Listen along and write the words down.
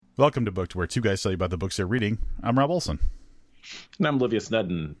Welcome to Booked, where two guys tell you about the books they're reading. I'm Rob Olson. And I'm Livius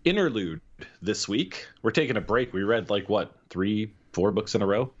Nedden. Interlude this week. We're taking a break. We read 3-4 books in a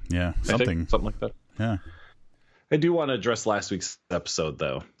row. Yeah, something like that. Yeah. I do want to address last week's episode,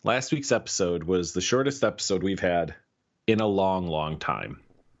 though. Last week's episode was the shortest episode we've had in a long, long time.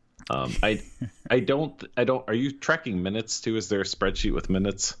 I don't. Are you tracking minutes too? Is there a spreadsheet with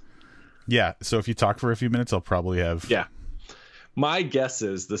minutes? Yeah. So if you talk for a few minutes, I'll probably have. Yeah. My guess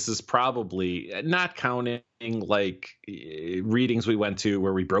is this is probably not counting readings we went to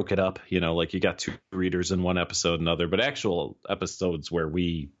where we broke it up, you got two readers in one episode, another, but actual episodes where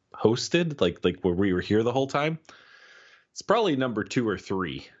we hosted, like where we were here the whole time. It's probably number 2 or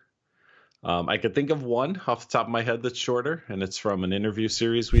 3. I could think of one off the top of my head that's shorter, and it's from an interview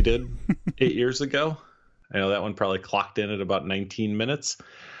series we did 8 years ago. I know that one probably clocked in at about 19 minutes.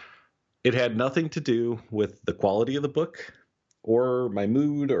 It had nothing to do with the quality of the book or my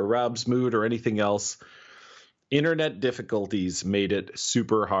mood or Rob's mood or anything else. Internet difficulties made it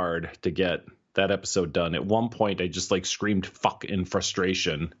super hard to get that episode done. At one point, I just screamed fuck in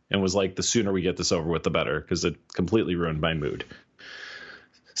frustration and was like, the sooner we get this over with, the better, because it completely ruined my mood.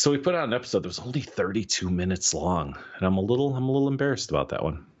 So we put out an episode that was only 32 minutes long, and I'm a little embarrassed about that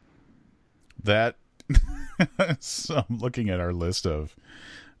one. That so I'm looking at our list of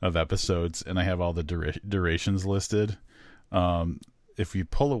episodes, and I have all the durations listed. If we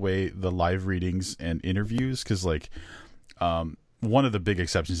pull away the live readings and interviews, because one of the big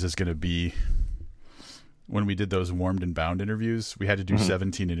exceptions is going to be when we did those Warmed and Bound interviews. We had to do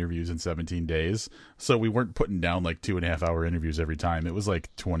 17 interviews in 17 days, so we weren't putting down 2.5 hour interviews every time. It was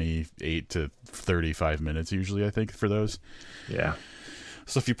 28 to 35 minutes usually, I think, for those. Yeah.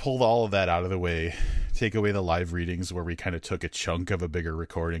 So if you pulled all of that out of the way, take away the live readings where we kind of took a chunk of a bigger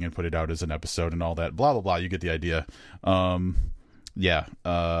recording and put it out as an episode and all that, blah, blah, blah, you get the idea.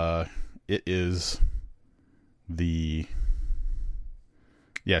 It is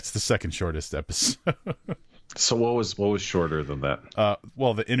it's the second shortest episode. So what was shorter than that?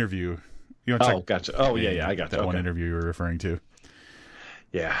 Well, the interview. You want to check? Gotcha. Oh, yeah, I got that one interview you were referring to.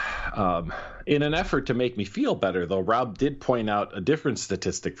 Yeah. In an effort to make me feel better, though, Rob did point out a different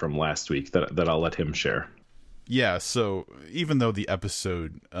statistic from last week that I'll let him share. Yeah, so even though the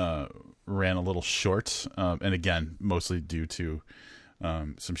episode ran a little short, and again, mostly due to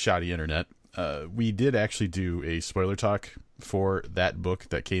some shoddy internet, we did actually do a spoiler talk for that book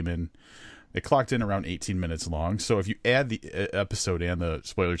that came in. It clocked in around 18 minutes long. So if you add the episode and the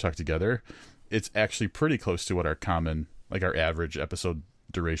spoiler talk together, it's actually pretty close to what our average episode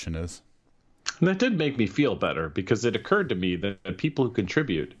duration is. And that did make me feel better, because it occurred to me that people who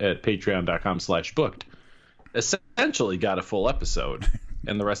contribute at patreon.com/booked essentially got a full episode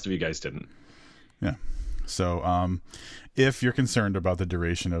and the rest of you guys didn't. Yeah. So if you're concerned about the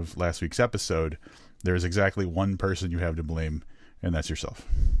duration of last week's episode, there's exactly one person you have to blame, and that's yourself.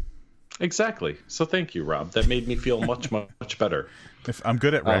 Exactly. So thank you, Rob. That made me feel much, much better. If I'm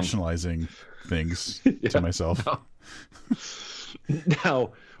good at rationalizing things to myself.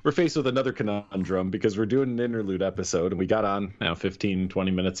 Now, we're faced with another conundrum, because we're doing an interlude episode, and we got on 15,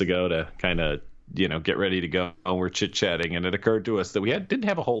 20 minutes ago to kind of, get ready to go. We're chit-chatting, and it occurred to us that we didn't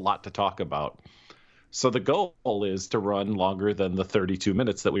have a whole lot to talk about. So the goal is to run longer than the 32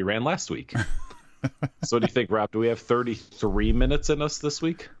 minutes that we ran last week. So what do you think, Rob? Do we have 33 minutes in us this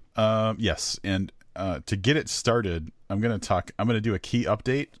week? Yes. And to get it started, I'm going to do a key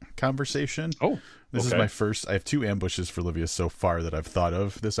update conversation. Oh, this is my first. I have 2 ambushes for Livius so far that I've thought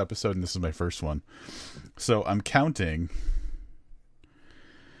of this episode, and this is my first one. So I'm counting.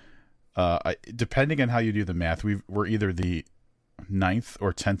 Depending on how you do the math, we're either the 9th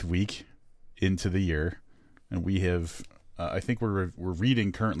or 10th week into the year, and we have. I think we're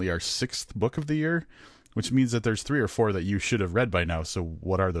reading currently our 6th book of the year, which means that there's 3 or 4 that you should have read by now. So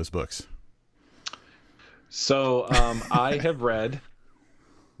what are those books? So I have read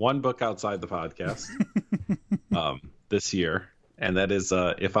one book outside the podcast this year, and that is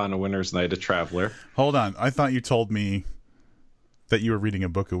If on a Winter's Night, A Traveler. Hold on. I thought you told me that you were reading a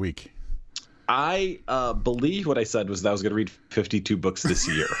book a week. I believe what I said was that I was going to read 52 books this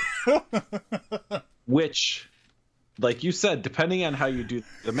year, which, like you said, depending on how you do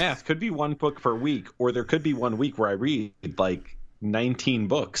the math, could be one book per week, or there could be one week where I read 19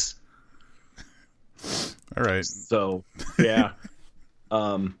 books. All right. So, yeah.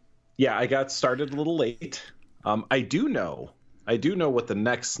 I got started a little late. I do know what the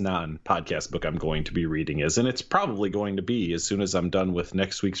next non-podcast book I'm going to be reading is, and it's probably going to be as soon as I'm done with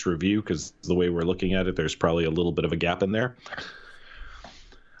next week's review, because the way we're looking at it, there's probably a little bit of a gap in there.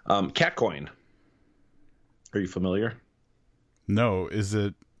 Catcoin. Are you familiar? No. Is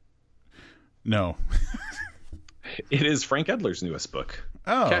it No. It is Frank Edler's newest book,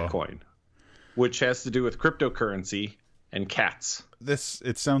 Oh. Catcoin, which has to do with cryptocurrency and cats.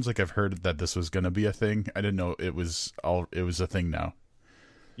 It sounds like I've heard that this was going to be a thing. I didn't know it was a thing now.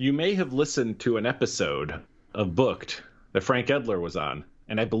 You may have listened to an episode of Booked that Frank Edler was on,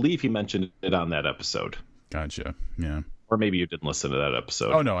 and I believe he mentioned it on that episode. Gotcha. Yeah. Or maybe you didn't listen to that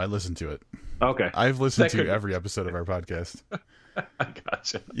episode. Oh no, I listened to it. Okay. I've listened to every episode of our podcast. I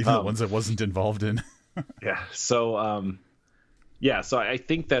gotcha. Even the ones I wasn't involved in. Yeah. So, so I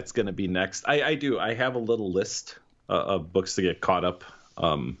think that's going to be next. I do. I have a little list of books to get caught up,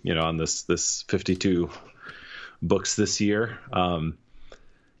 on this 52 books this year.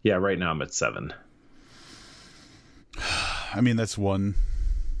 Right now I'm at 7. I mean, that's one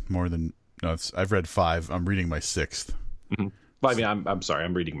more than I've read 5. I'm reading my 6th. Mm-hmm. Well, I mean, I'm sorry.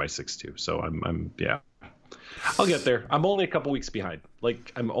 I'm reading my 6th too. So I'm I'll get there. I'm only a couple weeks behind.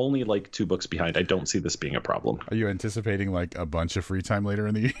 Like, I'm only like 2 books behind. I don't see this being a problem. Are you anticipating like a bunch of free time later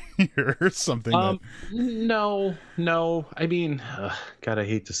in the year or something? No. I mean, God, I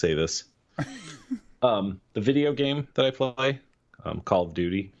hate to say this. The video game that I play, Call of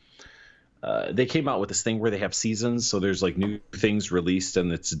Duty, they came out with this thing where they have seasons. So there's like new things released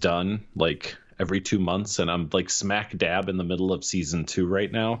and it's done like every 2 months. And I'm like smack dab in the middle of season 2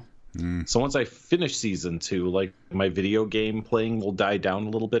 right now. So once I finish season 2, like my video game playing will die down a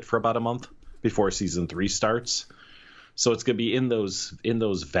little bit for about a month before season 3 starts. So it's going to be in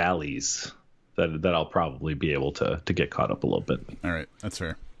those valleys that I'll probably be able to get caught up a little bit. All right. That's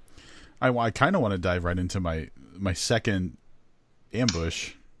fair. I kind of want to dive right into my second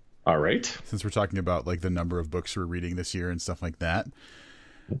ambush. All right. Since we're talking about like the number of books we're reading this year and stuff like that.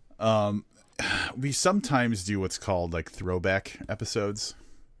 We sometimes do what's called like throwback episodes,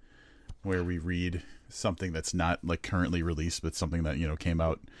 where we read something that's not like currently released, but something that, came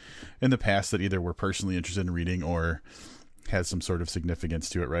out in the past that either we're personally interested in reading or has some sort of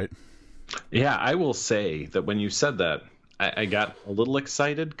significance to it, right? Yeah, I will say that when you said that, I got a little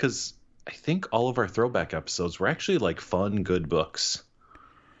excited because I think all of our throwback episodes were actually like fun, good books.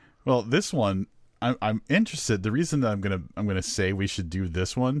 Well, this one, I'm interested. The reason that I'm gonna say we should do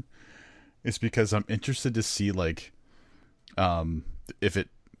this one is because I'm interested to see like if it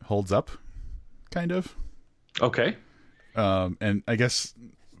holds up, kind of. Okay. And I guess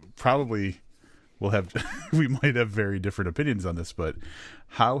probably we might have very different opinions on this, but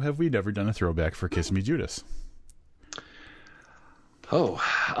how have we never done a throwback for Kiss Me Judas?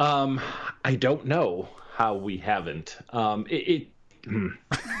 I don't know how we haven't.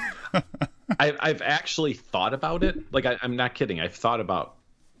 I've actually thought about it. Like, I'm not kidding. I've thought about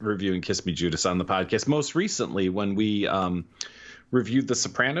reviewing Kiss Me Judas on the podcast. Most recently, when we reviewed The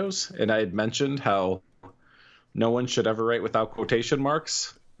Sopranos, and I had mentioned how no one should ever write without quotation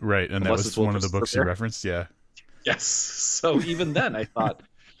marks. Right, and that was one of the books you referenced, yeah. Yes. So even then, I thought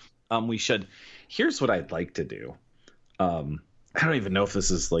we should. Here's what I'd like to do. I don't even know if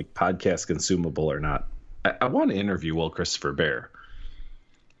this is like podcast consumable or not. I want to interview Will Christopher Bear.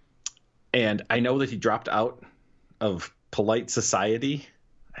 And I know that he dropped out of polite society.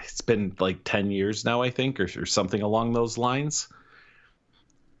 It's been like 10 years now, I think, or something along those lines.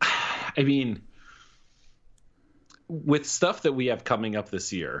 I mean, with stuff that we have coming up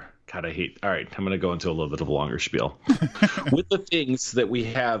this year, God, I hate. All right, I'm going to go into a little bit of a longer spiel. With the things that we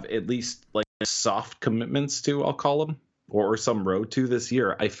have at least like soft commitments to, I'll call them, or some road to this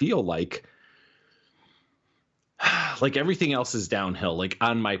year, I feel like everything else is downhill. Like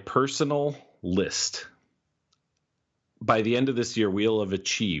on my personal list, by the end of this year, we'll have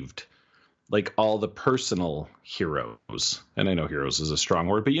achieved like all the personal heroes. And I know heroes is a strong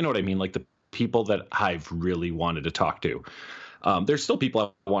word, but you know what I mean? Like the people that I've really wanted to talk to. There's still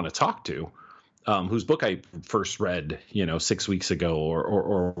people I want to talk to, whose book I first read, 6 weeks ago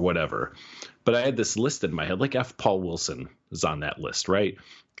or whatever. But I had this list in my head, like F. Paul Wilson is on that list, right?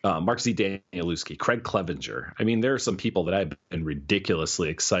 Mark Z. Danielewski, Craig Clevenger. I mean, there are some people that I've been ridiculously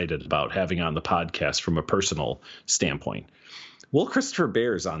excited about having on the podcast from a personal standpoint. Will Christopher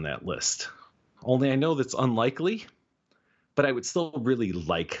Bear is on that list. Only I know that's unlikely, but I would still really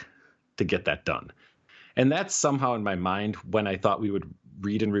like to get that done. And that's somehow in my mind when I thought we would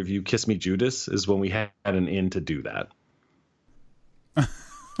read and review Kiss Me Judas is when we had an in to do that.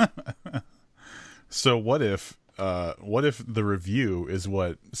 So what if the review is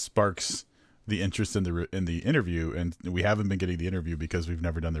what sparks the interest in the interview, and we haven't been getting the interview because we've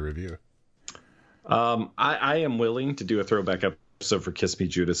never done the review? I am willing to do a throwback episode for Kiss Me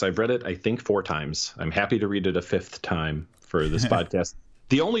Judas. I've read it, I think, 4 times. I'm happy to read it a 5th time for this podcast.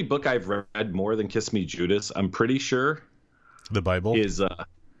 The only book I've read more than Kiss Me Judas, I'm pretty sure, the Bible, is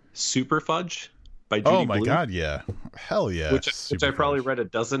Super Fudge by Judy Oh my Blume, God, yeah, hell yeah, which Super I probably Fudge. read a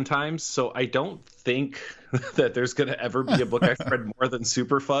dozen times. So I don't think that there's going to ever be a book I've read more than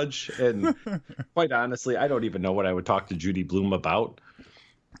Super Fudge. And quite honestly, I don't even know what I would talk to Judy Blume about.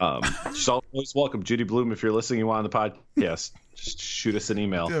 She's always welcome, Judy Blume. If you're listening, you want on the podcast, just shoot us an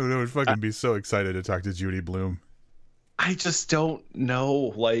email. Dude, I would fucking be so excited to talk to Judy Blume. I just don't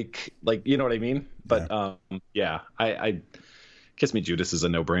know, like you know what I mean. But I Kiss Me Judas is a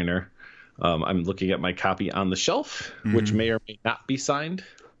no-brainer. I'm looking at my copy on the shelf, which may or may not be signed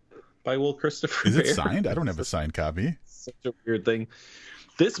by Will Christopher. Is it Bear. signed? I don't have a signed copy. Such a weird thing.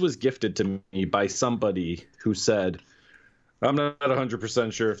 This was gifted to me by somebody who said, "I'm not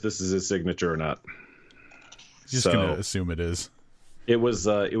 100% sure if this is his signature or not." Just gonna assume it is. It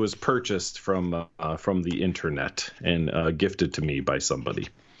was purchased from the internet and gifted to me by somebody.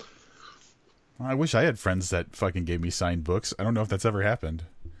 I wish I had friends that fucking gave me signed books. I don't know if that's ever happened.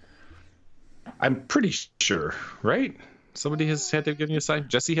 I'm pretty sure, right? Somebody has had to give you a sign.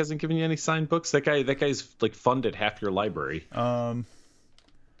 Jesse hasn't given you any signed books. That guy's like funded half your library. I'm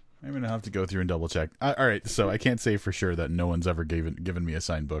gonna have to go through and double check. All right, so I can't say for sure that no one's ever given me a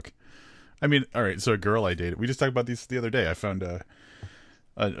signed book. I mean, all right, so a girl I dated. We just talked about these the other day. I found a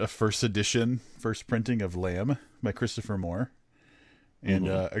first printing of Lamb by Christopher Moore. And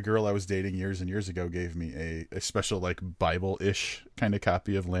a girl I was dating years and years ago gave me a special, like, Bible-ish kind of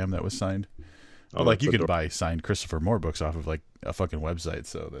copy of Lamb that was signed. But, like, you could buy signed Christopher Moore books off of, like, a fucking website,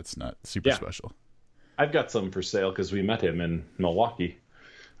 so that's not super special. I've got some for sale because we met him in Milwaukee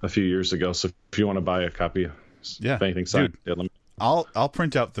a few years ago. So if you want to buy a copy of anything signed, dude, I'll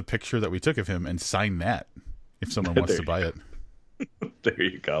print out the picture that we took of him and sign that if someone wants to buy it. There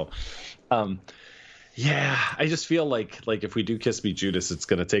you go. Yeah, I just feel like if we do Kiss Me Judas, it's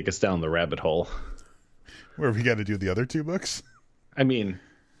going to take us down the rabbit hole. Where we got to do the other two books? I mean,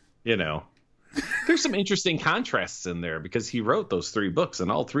 you know, there's some interesting contrasts in there because he wrote those three books and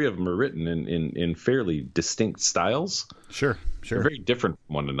all three of them are written in fairly distinct styles. Sure. They're very different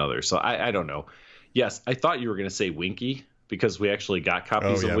from one another. So I don't know. Yes, I thought you were going to say Winky because we actually got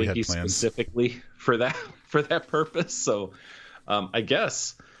copies of Winky specifically for that purpose. So I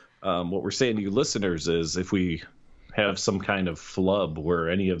guess what we're saying to you listeners is if we have some kind of flub where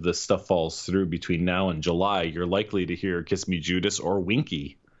any of this stuff falls through between now and July, you're likely to hear Kiss Me Judas or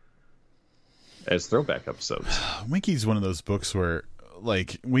Winky as throwback episodes. Winky's one of those books where,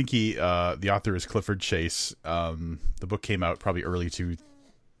 like, Winky, the author is Clifford Chase. The book came out probably early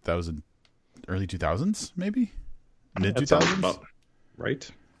 2000s, maybe? Mid 2000s? Right.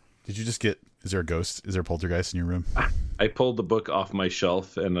 Did you just get... Is there a ghost? Is there a poltergeist in your room? I pulled the book off my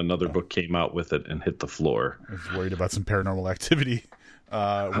shelf, and another book came out with it and hit the floor. I was worried about some paranormal activity.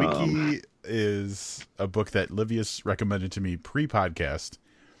 Winky is a book that Livius recommended to me pre-podcast,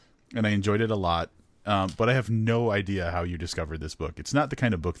 and I enjoyed it a lot. But I have no idea how you discovered this book. It's not the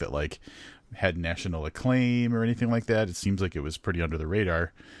kind of book that, like, had national acclaim or anything like that. It seems like it was pretty under the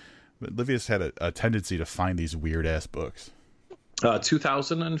radar. But Livius had a tendency to find these weird-ass books.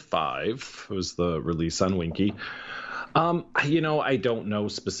 2005 was the release on Winky. I don't know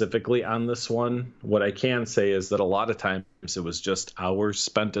specifically on this one. What I can say is that a lot of times it was just hours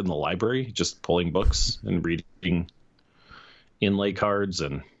spent in the library, just pulling books and reading inlay cards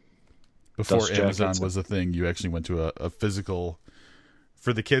and before Amazon was a thing. You actually went to a physical.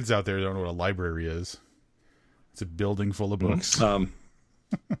 For the kids out there who don't know what a library is, it's a building full of books.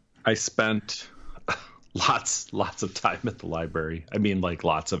 I spent lots of time at the library. I mean, like,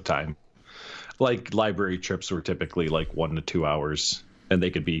 lots of time. Like, library trips were typically like 1 to 2 hours, and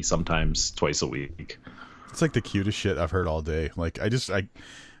they could be sometimes twice a week. It's like the cutest shit I've heard all day. Like,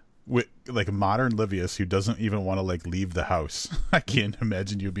 with like modern Livius who doesn't even want to like leave the house. I can't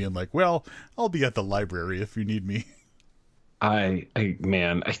imagine you being like, well, I'll be at the library if you need me. I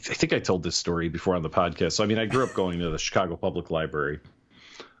think I told this story before on the podcast. So, I mean, I grew up going to the Chicago Public Library.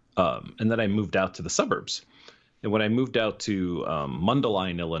 And then I moved out to the suburbs. And when I moved out to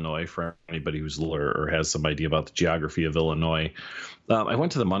Mundelein, Illinois, for anybody who's or has some idea about the geography of Illinois, I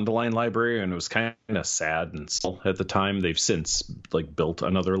went to the Mundelein Library, and it was kind of sad and still at the time. They've since like built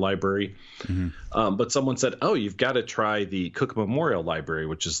another library. Mm-hmm. But someone said, oh, you've got to try the Cook Memorial Library,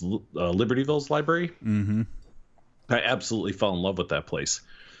 which is Libertyville's library. Mm-hmm. I absolutely fell in love with that place.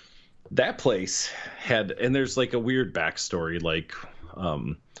 That place had, and there's like a weird backstory, like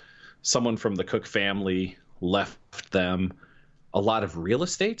someone from the Cook family left them a lot of real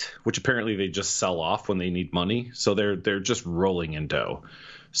estate, which apparently they just sell off when they need money. So they're just rolling in dough.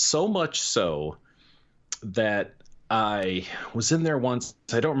 So much so that I was in there once.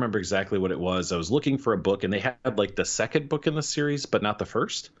 I don't remember exactly what it was. I was looking for a book, and they had like the second book in the series, but not the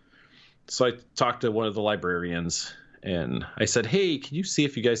first. So I talked to one of the librarians and I said, hey, can you see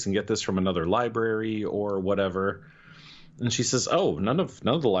if you guys can get this from another library or whatever? And she says, oh, none of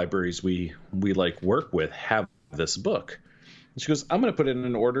the libraries we like work with have this book. And she goes, I'm going to put in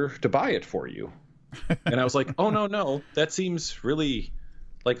an order to buy it for you. And I was like, oh, no, that seems really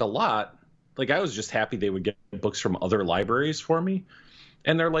like a lot. Like, I was just happy they would get books from other libraries for me.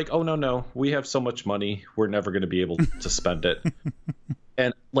 And they're like, oh, no, we have so much money. We're never going to be able to spend it.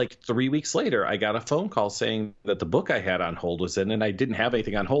 And like 3 weeks later, I got a phone call saying that the book I had on hold was in, and I didn't have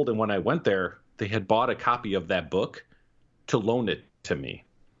anything on hold. And when I went there, they had bought a copy of that book to loan it to me.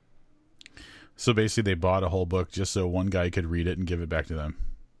 So basically they bought a whole book just so one guy could read it and give it back to them.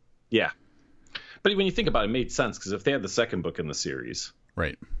 Yeah. But when you think about it, it made sense because if they had the second book in the series.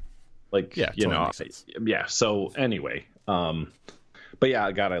 Right. Like, yeah, you totally know, makes sense. Yeah. So anyway, but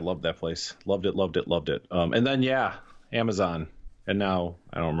yeah, God, I loved that place. Loved it. And then, yeah, Amazon. And now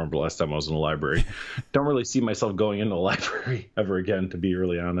I don't remember the last time I was in a library. Don't really see myself going into a library ever again, to be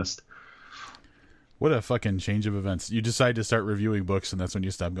really honest. What a fucking change of events. You decide to start reviewing books, and that's when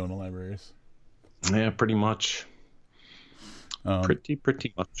you stop going to libraries. Yeah, pretty much.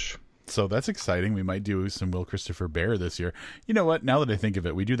 Pretty much. So that's exciting. We might do some Will Christopher Bear this year. You know what? Now that I think of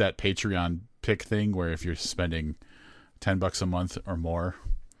it, we do that Patreon pick thing where if you're spending $10 a month or more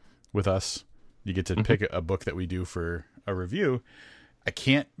with us, you get to pick a book that we do for a review. I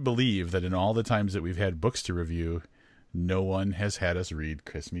can't believe that in all the times that we've had books to review, no one has had us read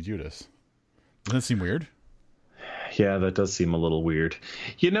Kiss Me Judas. Doesn't that seem weird? Yeah, that does seem a little weird.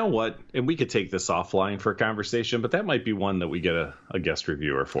 You know what? And we could take this offline for a conversation, but that might be one that we get a guest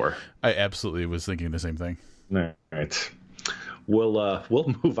reviewer for. I absolutely was thinking the same thing. All right.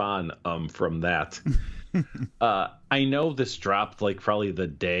 We'll move on from that. I know this dropped like probably the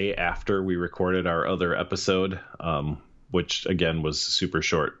day after we recorded our other episode, which again was super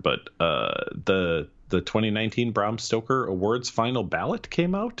short, but the 2019 Bram Stoker Awards final ballot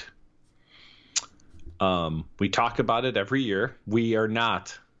came out. We talk about it every year. We are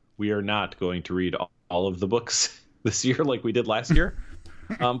not going to read all of the books this year like we did last year.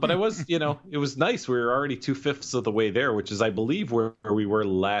 But I was, it was nice. We were already 2/5 of the way there, which is, I believe, where we were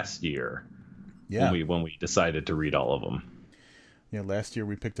last year. Yeah. When we decided to read all of them. Yeah, last year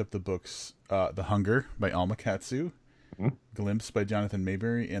we picked up the books, The Hunger by Alma Katsu, Glimpse by Jonathan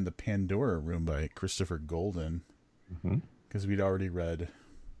Mayberry, and The Pandora Room by Christopher Golden. Because we'd already read,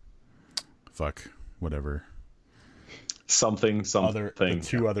 something.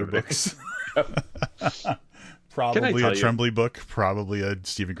 Two other books. Probably a Tremblay book, probably a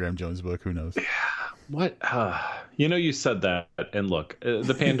Stephen Graham Jones book. Who knows? Yeah. What? You said that, and look,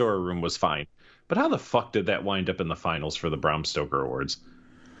 the Pandora Room was fine. But how the fuck did that wind up in the finals for the Bram Stoker Awards?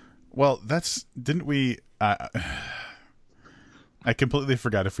 Well, didn't we... I completely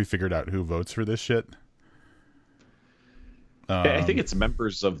forgot if we figured out who votes for this shit. I think it's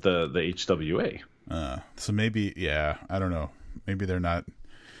members of the HWA. So maybe, yeah, I don't know. Maybe they're not...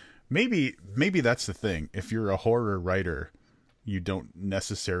 Maybe that's the thing. If you're a horror writer, you don't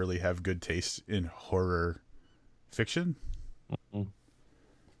necessarily have good taste in horror fiction. I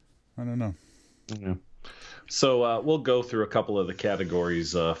don't know. Yeah. So we'll go through a couple of the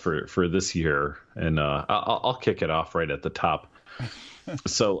categories for this year, and I'll kick it off right at the top.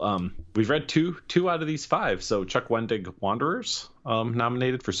 So we've read two out of these 5. So Chuck Wendig, Wanderers,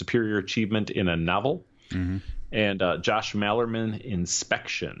 nominated for Superior Achievement in a Novel, and Josh Mallerman,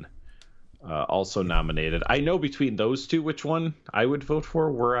 Inspection, also nominated. I know between those two which one I would vote for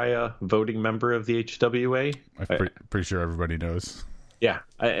were I a voting member of the HWA. I'm pretty sure everybody knows. Yeah.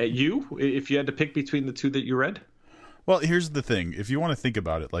 If you had to pick between the two that you read? Well, here's the thing. If you want to think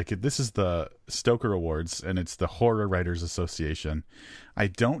about it, like this is the Stoker Awards and it's the Horror Writers Association. I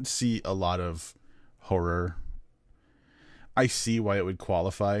don't see a lot of horror. I see why it would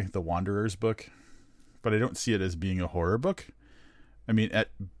qualify the Wanderers book, but I don't see it as being a horror book. I mean,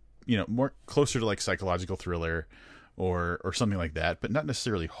 more closer to like psychological thriller or something like that, but not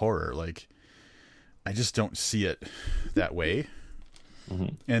necessarily horror. Like, I just don't see it that way.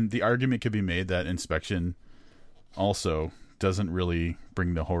 And the argument could be made that Inspection also doesn't really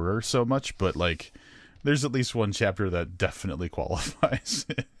bring the horror so much, but like there's at least one chapter that definitely qualifies.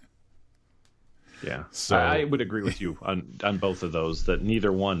 Yeah. So I would agree with you on both of those, that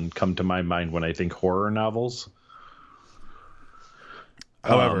neither one come to my mind when I think horror novels.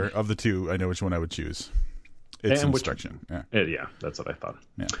 However, of the two, I know which one I would choose. It's Inspection. Yeah, that's what I thought.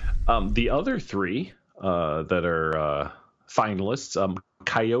 Yeah. The other 3 that are finalists,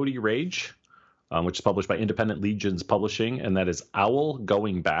 Coyote Rage, which is published by Independent Legions Publishing, and that is Owl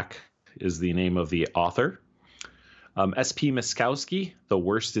Going Back is the name of the author. SP Miskowski, The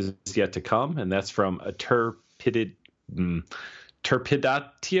Worst Is Yet to Come, and that's from a Turpidatio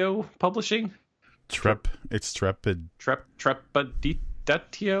Publishing. Trepidatio.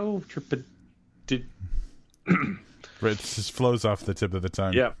 It just flows off the tip of the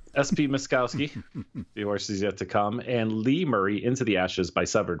tongue. Yeah, SP Miskowski, The Worst Is Yet to Come, and Lee Murray, Into the Ashes by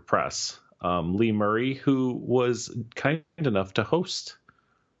Severed Press. Lee Murray, who was kind enough to host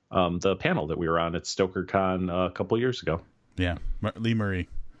the panel that we were on at StokerCon a couple years ago. Yeah, Lee Murray,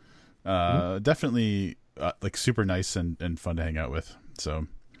 definitely like super nice and fun to hang out with. So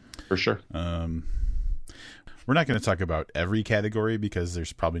for sure. We're not going to talk about every category because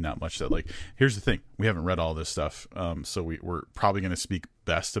there's probably not much that, like, here's the thing. We haven't read all this stuff. So we're probably going to speak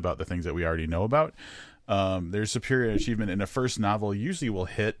best about the things that we already know about. There's superior achievement in a first novel. Usually we'll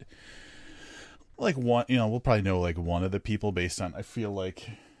hit like one, we'll probably know like one of the people based on, I feel like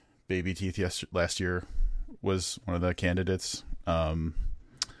Baby Teeth last year was one of the candidates.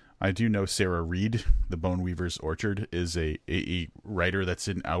 I do know Sarah Reed, The Bone Weaver's Orchard, is a writer that's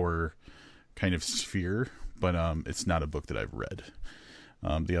in our kind of sphere, but it's not a book that I've read.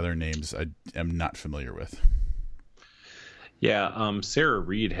 The other names I am not familiar with. Yeah, Sarah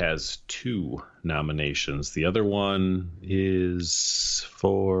Reed has 2 nominations. The other one is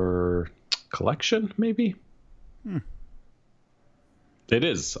for collection, maybe? It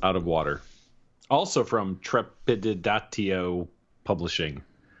is Out of Water. Also from Trepidatio Publishing.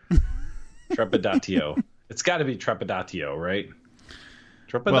 Trepidatio. It's got to be Trepidatio, right?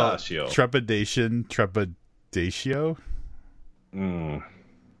 Trepidatio. Well, trepidatio?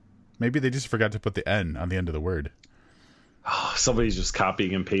 Maybe they just forgot to put the N on the end of the word. Oh, somebody's just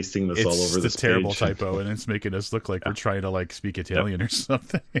copying and pasting this all over this terrible page. Typo, and it's making us look like we're trying to like speak Italian or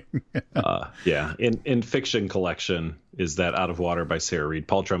something. Yeah. In Fiction Collection is that Out of Water by Sarah Reed,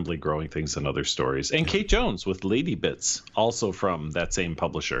 Paul Tremblay, Growing Things and Other Stories, and Kate Jones with Lady Bits, also from that same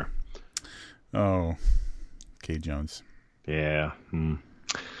publisher. Oh, Kate Jones. Yeah.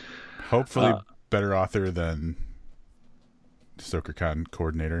 Hopefully better author than StokerCon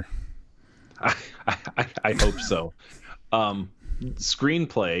coordinator. I hope so.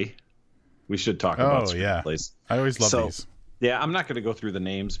 Screenplay. We should talk about screenplays. I always love these. Yeah, I'm not going to go through the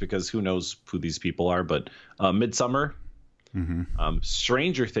names because who knows who these people are, but Midsummer,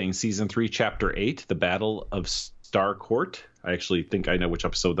 Stranger Things Season 3, Chapter 8, The Battle of Star Court. I actually think I know which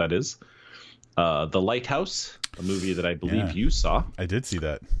episode that is. The Lighthouse, a movie that I believe you saw. I did see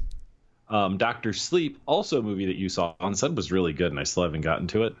that. Dr. Sleep, also a movie that you saw and said was really good, and I still haven't gotten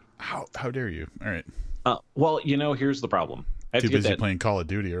to it. How dare you? All right. Well, here's the problem. I have Too to get busy playing Call of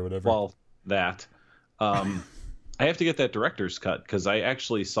Duty or whatever. Well, that. I have to get that director's cut because I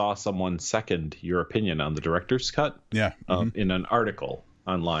actually saw someone second your opinion on the director's cut. Yeah. In an article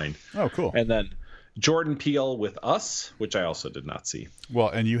online. Oh, cool. And then Jordan Peele with Us, which I also did not see. Well,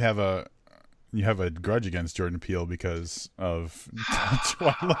 and you have a grudge against Jordan Peele because of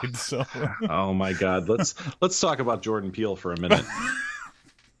Twilight Zone. Oh my God. Let's talk about Jordan Peele for a minute.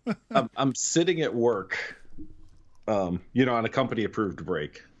 I'm sitting at work, on a company approved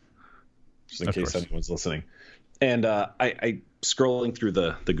break, just in case anyone's listening. And I scrolling through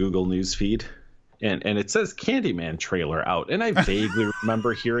the Google News feed, and it says Candyman trailer out. And I vaguely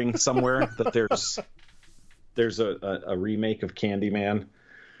remember hearing somewhere that there's a remake of Candyman.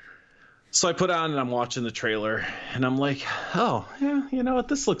 So I put on and I'm watching the trailer and I'm like, oh, yeah, you know what?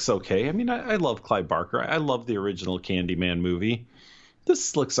 This looks okay. I mean, I love Clive Barker. I love the original Candyman movie.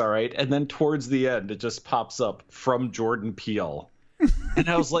 This looks all right. And then towards the end, it just pops up from Jordan Peele. And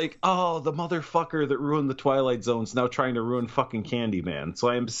I was like, oh, the motherfucker that ruined the Twilight Zone's now trying to ruin fucking Candyman. So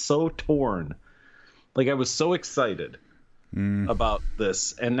I am so torn. Like, I was so excited about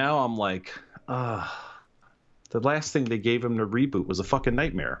this. And now I'm like, the last thing they gave him to reboot was a fucking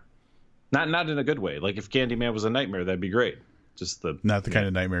nightmare. Not in a good way. Like, if Candyman was a nightmare, that'd be great. Just not the kind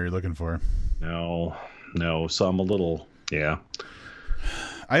of nightmare you're looking for. No. So I'm a little,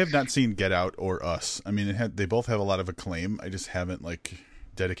 I have not seen Get Out or Us. I mean, they both have a lot of acclaim. I just haven't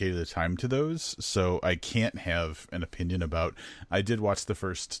dedicated the time to those, so I can't have an opinion about. I did watch the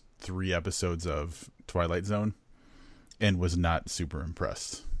first 3 episodes of Twilight Zone, and was not super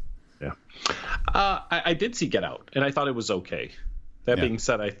impressed. Yeah, I did see Get Out, and I thought it was okay. That being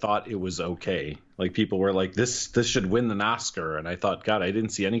said, I thought it was okay. Like, people were like, this should win an Oscar, and I thought, God, I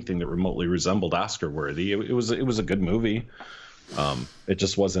didn't see anything that remotely resembled Oscar worthy. It was a good movie. It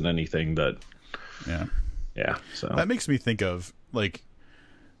just wasn't anything that. Yeah. So that makes me think of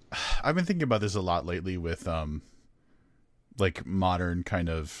I've been thinking about this a lot lately with modern kind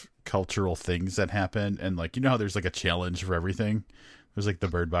of cultural things that happen, and how there's a challenge for everything. There's like the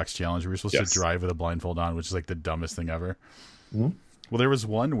Bird Box challenge. We were supposed to drive with a blindfold on, which is like the dumbest thing ever. Mm-hmm. Well, there was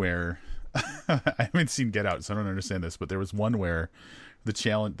one where I haven't seen Get Out, so I don't understand this, but there was one where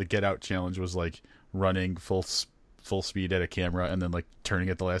the Get Out challenge was like running full speed at a camera and then like turning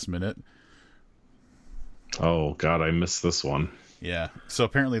at the last minute. Oh God, I missed this one. Yeah. So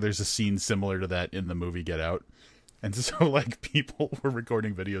apparently there's a scene similar to that in the movie Get Out. And so like people were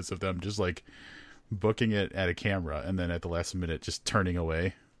recording videos of them just like booking it at a camera and then at the last minute just turning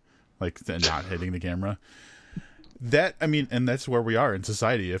away, like and not hitting the camera. That, I mean, and that's where we are in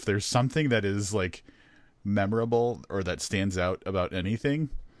society. If there's something that is like memorable or that stands out about anything,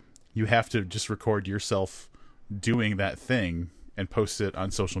 you have to just record yourself doing that thing and post it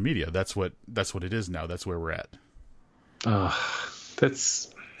on social media. That's what it is now. That's where we're at. That's,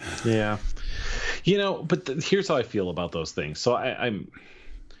 yeah. But here's how I feel about those things. So I'm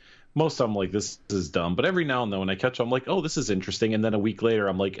most of them like, this is dumb, but every now and then when I catch them, I'm like, oh, this is interesting. And then a week later,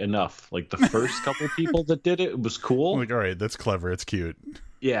 I'm like, enough. Like the first couple people that did it was cool. I'm like, all right, that's clever. It's cute.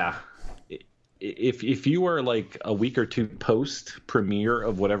 Yeah. If you are like a week or two post premiere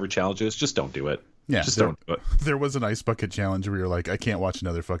of whatever challenge is, just don't do it. Yeah. Just don't do it. There was an ice bucket challenge where you're like, I can't watch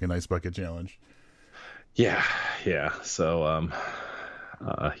another fucking ice bucket challenge. Yeah. Yeah. So,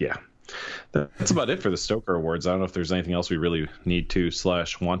 yeah. That's about it for the Stoker Awards. I don't know if there's anything else we really need to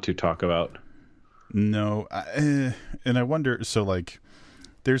 / want to talk about. No, and I wonder. So, like,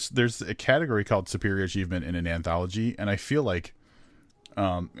 there's a category called Superior Achievement in an Anthology, and I feel like,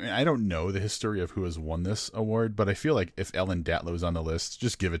 I don't know the history of who has won this award, but I feel like if Ellen Datlow's on the list,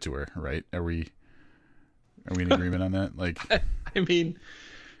 just give it to her, right? Are we in agreement on that? Like, I mean,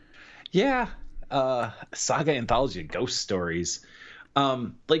 yeah, Saga Anthology of Ghost Stories.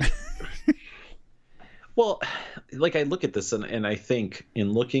 Like, well, like I look at this and I think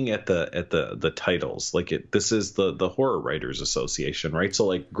in looking at the titles, like this is the Horror Writers Association, right? So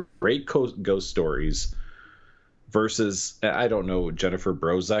like Great Ghost Stories versus, I don't know Jennifer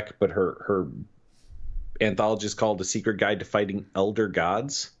Brozek, but her anthology is called A Secret Guide to Fighting Elder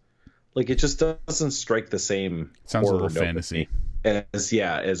Gods. Like it just doesn't strike the same. Sounds a little fantasy as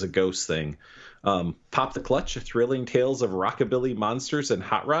a ghost thing. Pop the Clutch, Thrilling Tales of Rockabilly Monsters and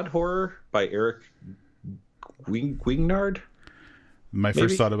Hot Rod Horror by Eric Guignard. My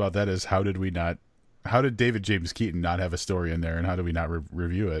first thought about that is how did David James Keaton not have a story in there, and how do we not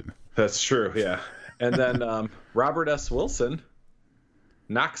review it? That's true, yeah. And then Robert S. Wilson,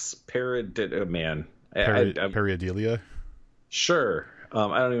 Nox Pareidolia? Sure.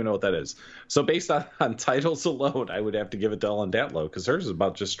 I don't even know what that is. So based on titles alone, I would have to give it to Ellen Datlow because hers is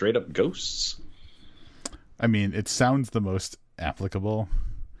about just straight up ghosts. I mean, it sounds the most applicable.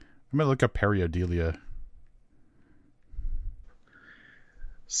 I'm going to look up Pareidolia.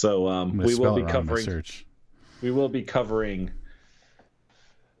 So we will be covering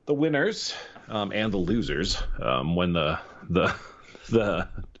the winners and the losers when the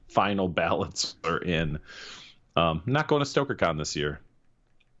final ballots are in. Not going to StokerCon this year.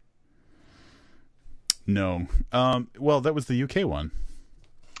 No. Well, that was the UK one.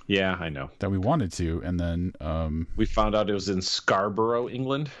 Yeah, I know. That we wanted to, and then we found out it was in Scarborough,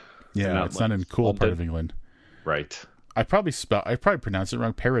 England. Yeah, it's not in cool London. Part of England. Right. I probably pronounced it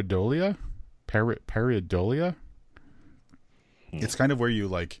wrong. Pareidolia? Pareidolia? It's kind of where you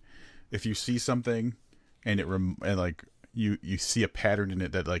like if you see something and like you see a pattern in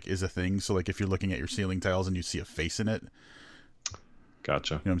it that like is a thing. So like if you're looking at your ceiling tiles and you see a face in it.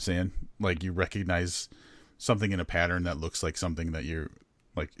 Gotcha. You know what I'm saying? Like you recognize something in a pattern that looks like something that you're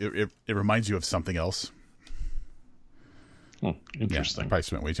like it reminds you of something else. Interesting. Yeah, I probably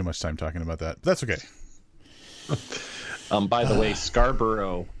spent way too much time talking about that. But that's okay. By the way,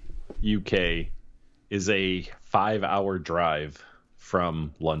 Scarborough, UK is a 5-hour drive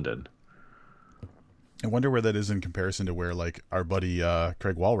from London. I wonder where that is in comparison to where like our buddy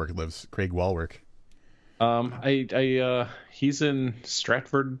Craig Walwork lives. Craig Walwork. He's in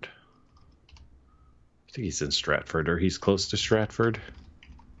Stratford. I think he's in Stratford, or he's close to Stratford.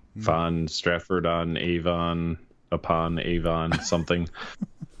 Von Stratford on Avon, upon Avon, something.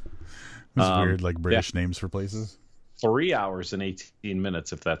 It's weird, like British names for places. 3 hours and 18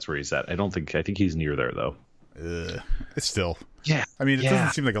 minutes, if that's where he's at. I think he's near there though. It's still. Yeah. I mean, it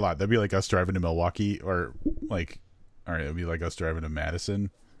doesn't seem like a lot. That'd be like us driving to Milwaukee, or like, all right, it'd be like us driving to Madison,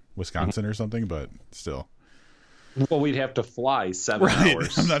 Wisconsin, or something. But still. Well, we'd have to fly 7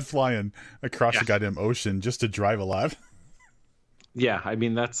 hours. I'm not flying across the goddamn ocean just to drive a lot. Yeah, I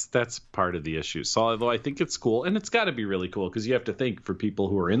mean that's part of the issue. So although I think it's cool, and it's got to be really cool because you have to think for people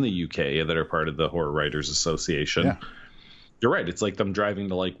who are in the UK that are part of the Horror Writers Association. Yeah. You're right. It's like them driving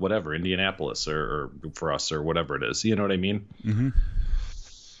to like whatever Indianapolis or for us or whatever it is. You know what I mean? Mm-hmm.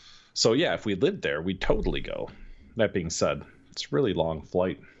 So yeah, if we lived there, we'd totally go. That being said, it's a really long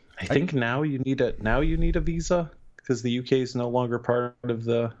flight. I think now you need a visa because the UK is no longer part of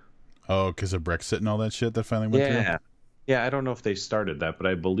the. Oh, because of Brexit and all that shit that finally went through? Yeah, I don't know if they started that, but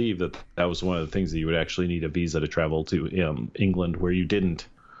I believe that was one of the things that you would actually need a visa to travel to England, where you didn't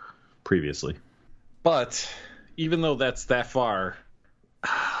previously. But even though that's that far,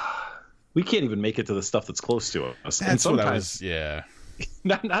 we can't even make it to the stuff that's close to us. That's and sometimes, what I was, yeah.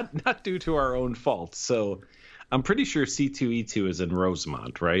 Not due to our own fault. So I'm pretty sure C2E2 is in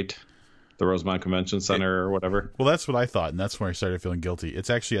Rosemont, right? The Rosemont Convention Center or whatever. Well, that's what I thought, and that's where I started feeling guilty. It's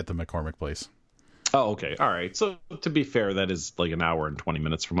actually at the McCormick Place. Oh, okay. All right. So to be fair, that is like an hour and 20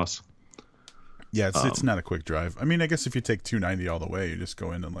 minutes from us. Yeah, it's not a quick drive. I mean, I guess if you take 290 all the way, you just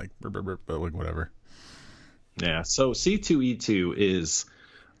go in and like whatever. Yeah. So C2E2 is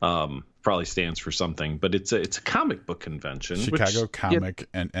probably stands for something, but it's a comic book convention. Chicago Comic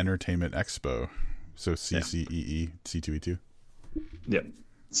and Entertainment Expo. So CCEE, C2E2. Yeah.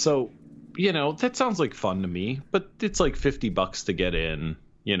 So, that sounds like fun to me, but it's like $50 to get in.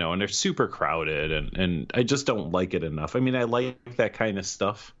 And they're super crowded, and I just don't like it enough. I mean, I like that kind of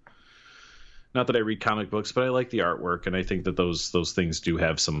stuff. Not that I read comic books, but I like the artwork, and I think that those things do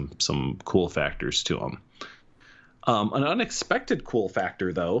have some cool factors to them. An unexpected cool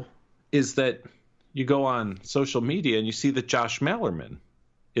factor, though, is that you go on social media and you see that Josh Mallerman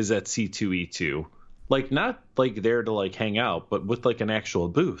is at C2E2, like not like there to like hang out, but with like an actual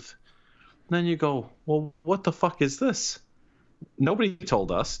booth. And then you go, well, what the fuck is this? Nobody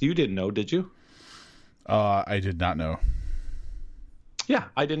told us. You didn't know, did you? I did not know. Yeah,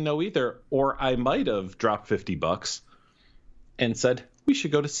 I didn't know either. Or I might have dropped $50 and said, we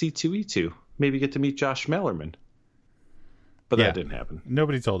should go to C2E2. Maybe get to meet Josh Mallerman. But that didn't happen.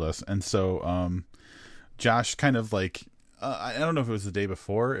 Nobody told us. And so Josh kind of like, I don't know if it was the day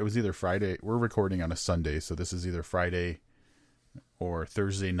before. It was either Friday. We're recording on a Sunday, so this is either Friday or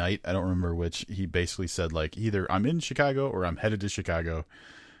Thursday night. I don't remember which. He basically said like, either I'm in Chicago or I'm headed to Chicago.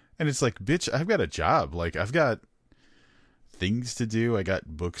 And it's like, bitch, I've got a job. Like, I've got things to do. I got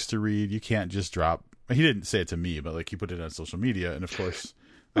books to read. You can't just drop. He didn't say it to me, but like he put it on social media. And of course,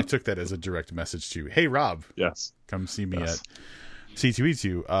 I took that as a direct message to, hey, Rob. Yes. Come see me at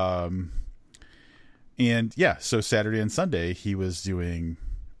C2E2. And yeah, so Saturday and Sunday, he was doing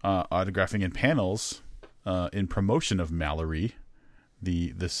autographing and panels in promotion of Mallory,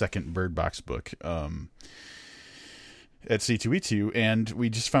 the second Bird Box book at C2E2, and we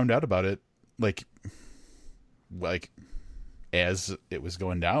just found out about it like as it was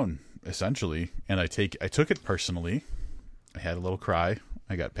going down, essentially. And I took it personally. I had a little cry.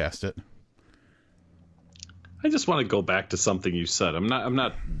 I got past it. I just want to go back to something you said. I'm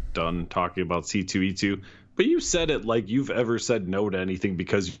not done talking about C2E2, but you said it like you've ever said no to anything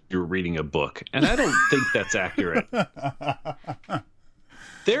because you're reading a book, and I don't think that's accurate.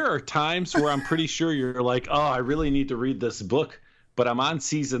 There are times where I'm pretty sure you're like, oh, I really need to read this book, but I'm on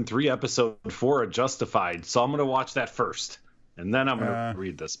season 3, episode 4 of Justified, so I'm going to watch that first, and then I'm going to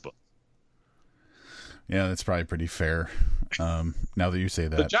read this book. Yeah, that's probably pretty fair. Now that you say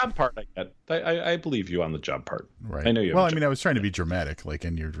that, the job part, I believe you on the job part. Right. I know you. Well, I mean, I was trying to be dramatic, like,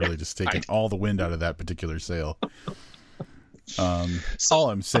 and you're really just taking all the wind out of that particular sail. All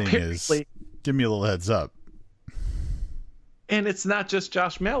I'm saying is, give me a little heads up. And it's not just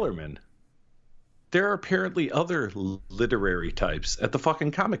Josh Mallerman. There are apparently other literary types at the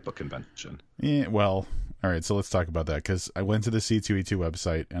fucking comic book convention. Yeah. Well, all right. So let's talk about that, because I went to the C2E2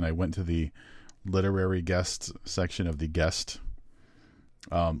 website and I went to the literary guests section of the guest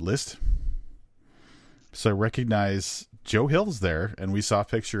list. So I recognize Joe Hill's there, and we saw a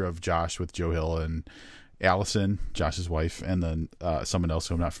picture of Josh with Joe Hill and Allison, Josh's wife, and then someone else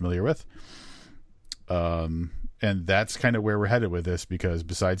who I'm not familiar with. And that's kind of where we're headed with this, because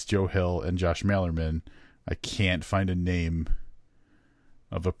besides Joe Hill and Josh Mallerman, I can't find a name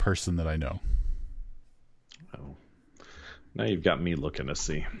of a person that I know. Oh, now you've got me looking to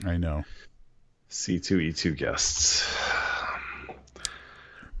see. I know. C2E2 guests.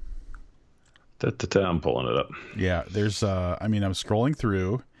 I'm pulling it up. Yeah, there's I mean, I'm scrolling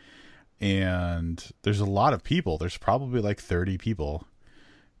through and there's a lot of people. There's probably like 30 people.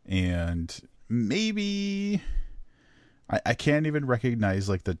 And maybe I can't even recognize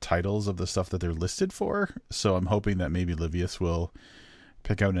like the titles of the stuff that they're listed for. So I'm hoping that maybe Livius will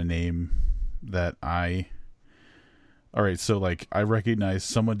pick out a name that all right, so like I recognize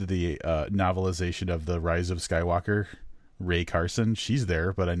someone to the novelization of The Rise of Skywalker, Ray Carson. She's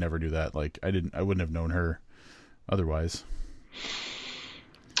there, but I never knew that. Like I wouldn't have known her otherwise.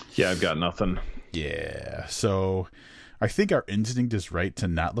 Yeah, I've got nothing. Yeah. So, I think our instinct is right to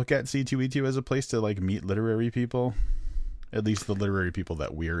not look at C2E2 as a place to like meet literary people. At least the literary people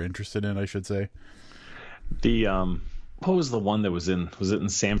that we're interested in, I should say. The what was the one that was it in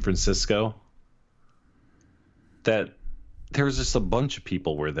San Francisco? That there was just a bunch of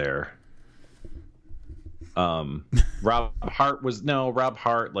people were there. Rob Hart,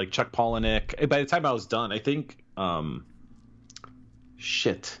 like Chuck Palahniuk. By the time I was done, I think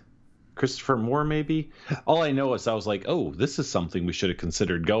Christopher Moore, maybe. All I know is I was like, oh, this is something we should have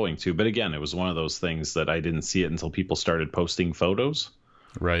considered going to. But again, it was one of those things that I didn't see it until people started posting photos.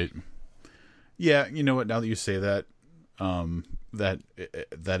 Right. Yeah, you know what? Now that you say that, that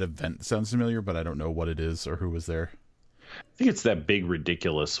event sounds familiar, but I don't know what it is or who was there. I think it's that big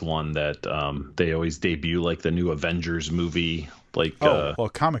ridiculous one that they always debut, like the new Avengers movie. Like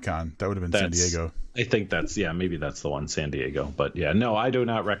Comic-Con. That would have been San Diego. I think maybe that's the one, San Diego. But yeah, no, I do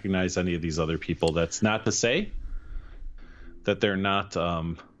not recognize any of these other people. That's not to say that they're not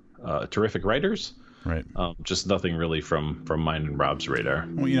terrific writers. Right. Just nothing really from mine and Rob's radar.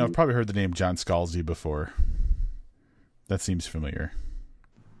 Well, I've probably heard the name John Scalzi before. That seems familiar.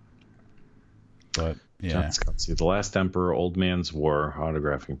 But yeah. John Scalzi, The Last Emperor, Old Man's War,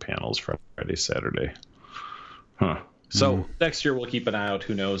 autographing panels Friday, Saturday. Huh. So next year we'll keep an eye out.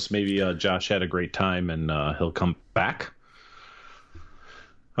 Who knows? Maybe Josh had a great time and he'll come back.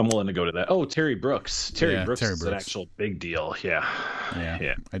 I'm willing to go to that. Oh, Terry Brooks. Terry Brooks is an actual big deal. Yeah.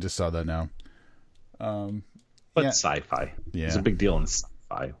 I just saw that now. But sci-fi. Yeah. It's a big deal in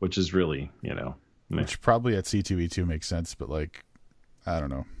sci-fi, which is really, Which probably at C2E2 makes sense, but like, I don't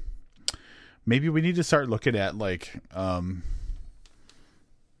know. Maybe we need to start looking at like con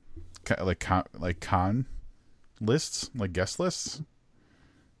lists, like guest lists.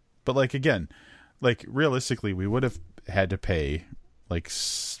 But like, again, like realistically, we would have had to pay like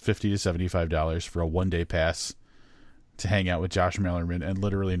 $50 to $75 for a 1-day pass to hang out with Josh Malerman and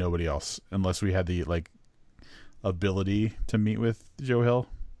literally nobody else, unless we had the like ability to meet with Joe Hill.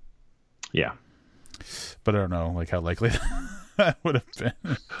 Yeah. But I don't know like how likely that would have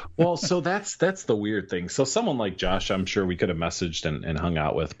been. Well, so that's the weird thing. So someone like Josh, I'm sure we could have messaged and hung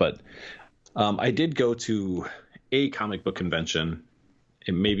out with, but I did go to a comic book convention,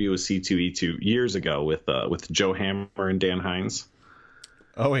 and maybe it was C2E2 years ago with Joe Hammer and Dan Hines.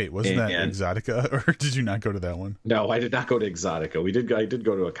 Oh wait, wasn't that Exotica, or did you not go to that one? No, I did not go to Exotica. I did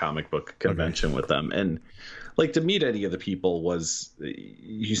go to a comic book convention with them, and like to meet any of the people was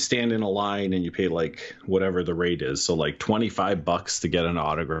you stand in a line and you pay like whatever the rate is, so like $25 to get an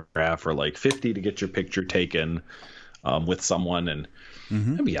autograph or like $50 to get your picture taken with someone. And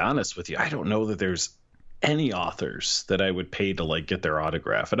to be honest with you, I don't know that there's any authors that I would pay to like get their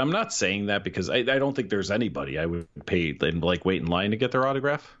autograph. And I'm not saying that because I don't think there's anybody I would pay and like wait in line to get their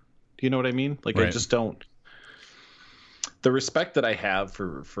autograph. Do you know what I mean? Like, right. I just don't. The respect that I have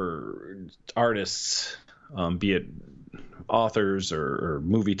for artists, be it authors or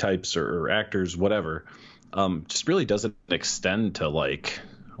movie types or actors, whatever, just really doesn't extend to like,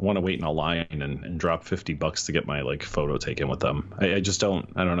 I want to wait in a line and drop $50 to get my like photo taken with them. I just don't.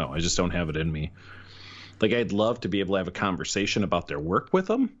 I don't know. I just don't have it in me. Like, I'd love to be able to have a conversation about their work with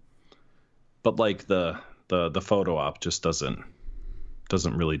them, but like the photo op just doesn't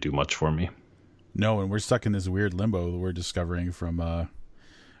really do much for me. No, and we're stuck in this weird limbo we're discovering from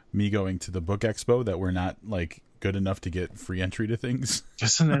me going to the book expo that we're not like good enough to get free entry to things.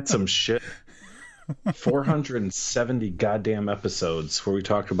 Isn't that some shit? 470 goddamn episodes where we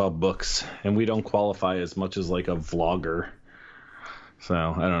talked about books, and we don't qualify as much as like a vlogger. So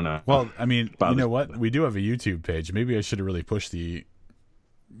I don't know. Well, I mean, you know what? We do have a YouTube page. Maybe I should have really pushed it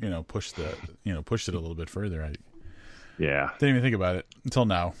a little bit further. Yeah. Didn't even think about it until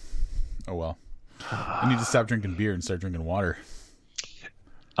now. Oh well. I need to stop drinking beer and start drinking water.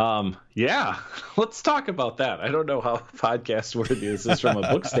 Yeah. Let's talk about that. I don't know how podcast worthy this is from a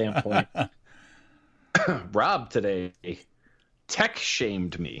book standpoint. Rob today tech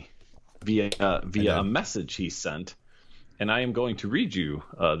shamed me via a message he sent. And I am going to read you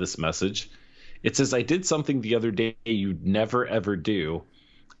this message. It says, I did something the other day you'd never, ever do.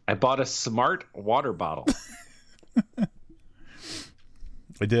 I bought a smart water bottle.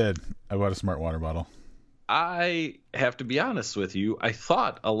 I did. I bought a smart water bottle. I have to be honest with you. I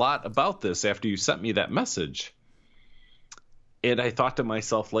thought a lot about this after you sent me that message. And I thought to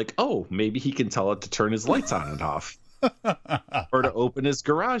myself, like, oh, maybe he can tell it to turn his lights on and off. Or to open his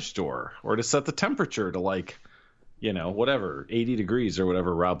garage door. Or to set the temperature to, like, whatever, 80 degrees or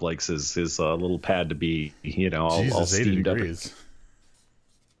whatever Rob likes his little pad to be, all steamed 80 degrees. Up.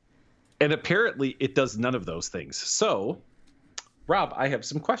 And apparently it does none of those things. So, Rob, I have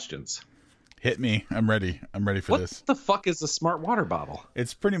some questions. Hit me. I'm ready. I'm ready for this. What the fuck is a smart water bottle?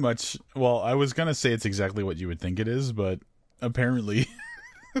 It's pretty much, well, I was going to say it's exactly what you would think it is, but apparently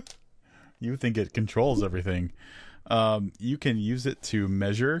you think it controls everything. You can use it to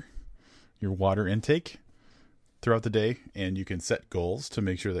measure your water intake throughout the day, and you can set goals to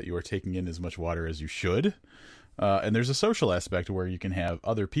make sure that you are taking in as much water as you should. And there's a social aspect where you can have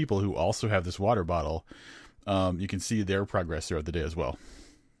other people who also have this water bottle. You can see their progress throughout the day as well.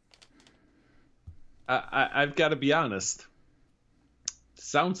 I've got to be honest.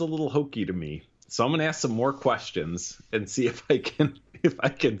 Sounds a little hokey to me. So I'm going to ask some more questions and see if I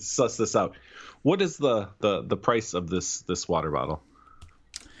can suss this out. What is the price of this water bottle?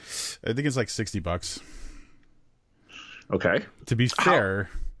 I think it's like $60. Okay. To be fair,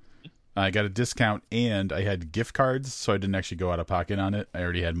 I got a discount and I had gift cards, so I didn't actually go out of pocket on it. I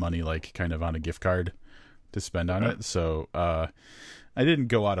already had money like kind of on a gift card to spend on it. So I didn't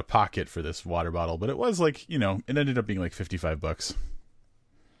go out of pocket for this water bottle, but it was like, it ended up being like $55.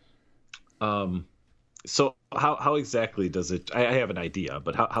 So how exactly does it, I have an idea,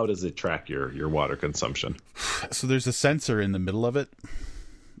 but how does it track your water consumption? So there's a sensor in the middle of it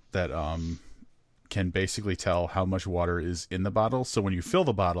that can basically tell how much water is in the bottle. So when you fill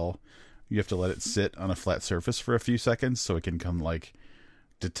the bottle, you have to let it sit on a flat surface for a few seconds so it can come like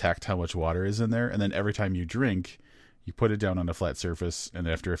detect how much water is in there. And then every time you drink, you put it down on a flat surface, and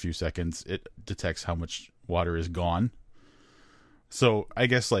after a few seconds, it detects how much water is gone. So I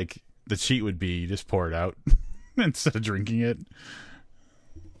guess like the cheat would be you just pour it out instead of drinking it.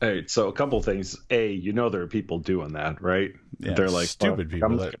 All right, so a couple things. A, there are people doing that, right? Yeah, they're like stupid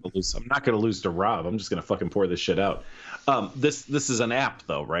people. I'm not going to lose to Rob. I'm just going to fucking pour this shit out. This is an app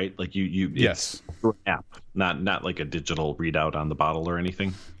though, right? Like yes, it's through an app, not like a digital readout on the bottle or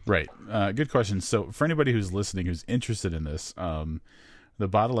anything. Right. Good question. So for anybody who's listening who's interested in this, the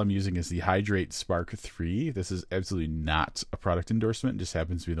bottle I'm using is the Hydrate Spark 3. This is absolutely not a product endorsement. It just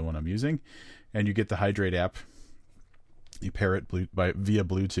happens to be the one I'm using. And you get the Hydrate app. You pair it via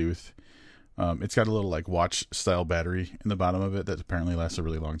Bluetooth. It's got a little like watch style battery in the bottom of it that apparently lasts a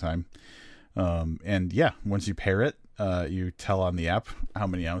really long time. And yeah, once you pair it, you tell on the app how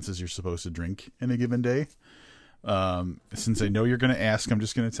many ounces you're supposed to drink in a given day. Since I know you're going to ask, I'm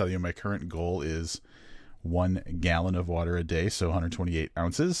just going to tell you my current goal is 1 gallon of water a day, so 128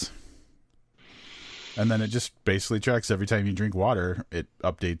 ounces. And then it just basically tracks every time you drink water, it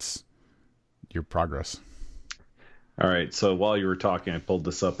updates your progress. All right, so while you were talking, I pulled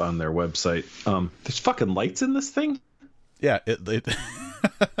this up on their website. There's fucking lights in this thing? Yeah, it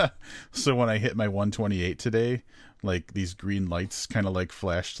so when I hit my 128 today, like these green lights kind of like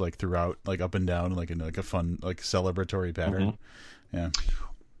flashed like throughout, like up and down, like in like a fun like celebratory pattern. Mm-hmm. Yeah.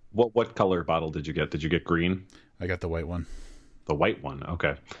 What color bottle did you get? Did you get green? I got the white one. The white one,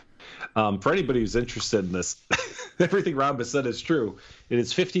 okay. For anybody who's interested in this, everything Rob has said is true. It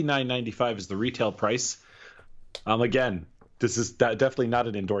is $59.95 is the retail price. Again, this is definitely not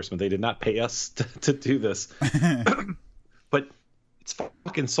an endorsement. They did not pay us to do this, but it's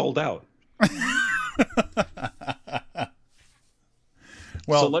fucking sold out.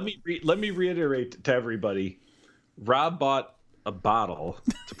 Well, so let me reiterate to everybody. Rob bought a bottle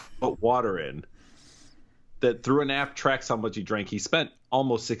to put water in that through an app tracks how much he drank. He spent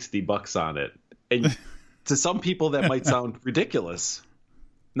almost $60 on it, and to some people that might sound ridiculous.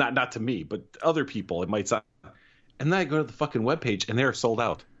 Not to me, but other people it might sound. And then I go to the fucking webpage and they're sold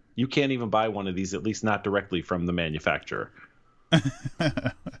out. You can't even buy one of these, at least not directly from the manufacturer.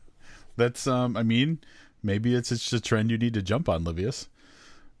 That's, I mean, maybe it's just a trend you need to jump on, Livius.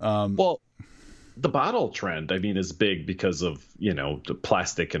 Well, the bottle trend, I mean, is big because of, the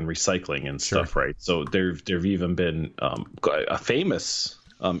plastic and recycling and stuff, right? So there've even been a famous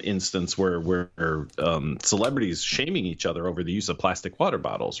instance where celebrities shaming each other over the use of plastic water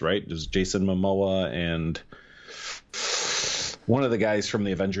bottles, right? There's Jason Momoa and one of the guys from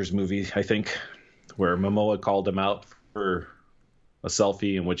the Avengers movie, I think, where Momoa called him out for a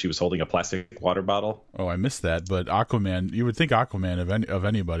selfie in which he was holding a plastic water bottle. Oh, I missed that. But Aquaman, you would think Aquaman of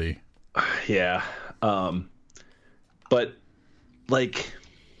anybody. Yeah. But like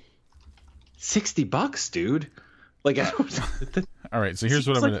 $60, dude. Like, I don't. All right. So here's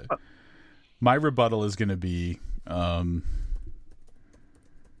what I'm going to, my rebuttal is going to be,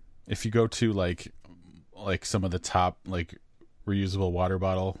 if you go to like some of the top like reusable water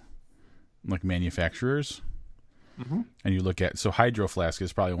bottle like manufacturers, mm-hmm. and you look at, so Hydro Flask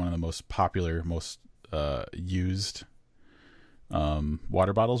is probably one of the most popular, most used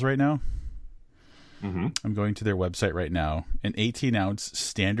water bottles right now. Mm-hmm. I'm going to their website right now. An 18-ounce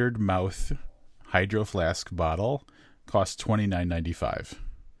standard mouth Hydro Flask bottle costs $29.95.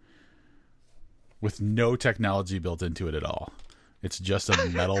 with no technology built into it at all. It's just a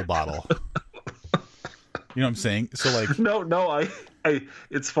metal bottle. You know what I'm saying? So like, no, I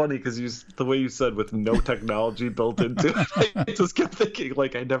it's funny because the way you said with no technology built into it, I just kept thinking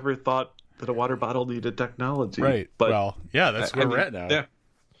like I never thought that a water bottle needed technology. Right. But well, yeah, that's where we're at now. Yeah.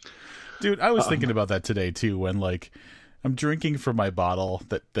 Dude, I was thinking about that today too, when like I'm drinking from my bottle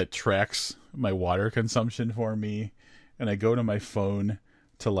that tracks my water consumption for me, and I go to my phone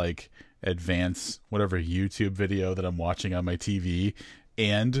to like advance whatever YouTube video that I'm watching on my TV.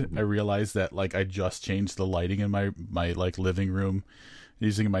 And I realized that like I just changed the lighting in my like living room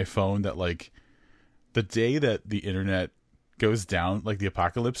using my phone, that like the day that the internet goes down, like the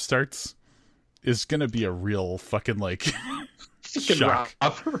apocalypse starts, is gonna be a real fucking like shock.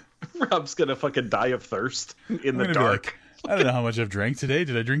 Rob's gonna fucking die of thirst in the dark. Like, I don't know how much I've drank today.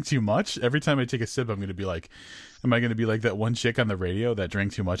 Did I drink too much? Every time I take a sip, I'm gonna be like, am I gonna be like that one chick on the radio that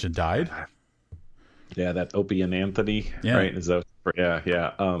drank too much and died? Yeah, that Opie and Anthony, right? Is that,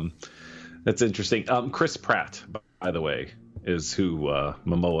 yeah. That's interesting. Chris Pratt, by the way, is who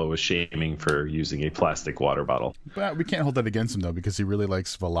Momoa was shaming for using a plastic water bottle. But we can't hold that against him, though, because he really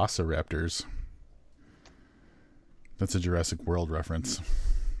likes velociraptors. That's a Jurassic World reference.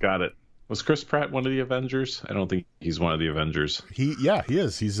 Got it. Was Chris Pratt one of the Avengers? I don't think he's one of the Avengers. He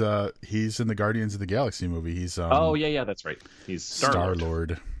is. He's in the Guardians of the Galaxy movie. He's oh yeah, that's right. He's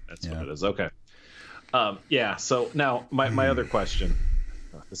Star-Lord. That's what it is. Okay. Yeah. So now my other question.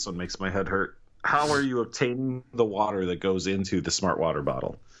 This one makes my head hurt. How are you obtaining the water that goes into the smart water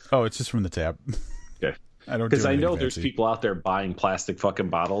bottle? Oh, it's just from the tap. Okay. I don't, because I know there's people out there buying plastic fucking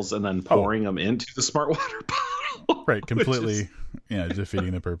bottles and then pouring them into the smart water bottle. Right. Completely.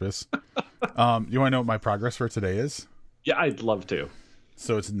 Defeating the purpose. You want to know what my progress for today is? Yeah, I'd love to.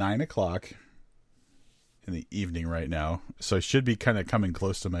 So it's 9:00 in the evening right now. So I should be kind of coming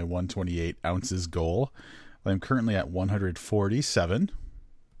close to my 128 ounces goal. I'm currently at 147.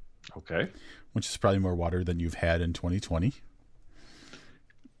 Okay. Which is probably more water than you've had in 2020.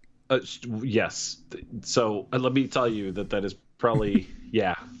 Yes. So let me tell you that is probably,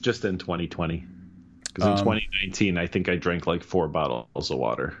 just in 2020. Because in 2019, I think I drank like 4 bottles of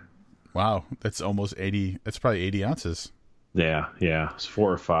water. Wow. That's almost 80. That's probably 80 ounces. Yeah. It's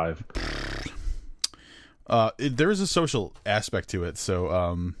 4 or 5. There is a social aspect to it.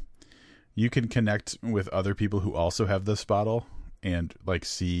 So you can connect with other people who also have this bottle and like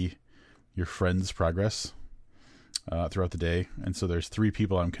see your friend's progress throughout the day. And so there's 3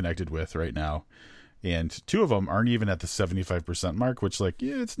 people I'm connected with right now, and 2 of them aren't even at the 75% mark, which like,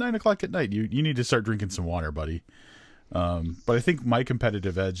 it's 9:00 at night. You need to start drinking some water, buddy. But I think my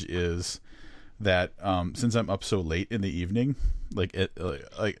competitive edge is that since I'm up so late in the evening, like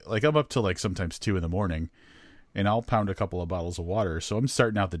I'm up till like sometimes 2 a.m, and I'll pound a couple of bottles of water. So I'm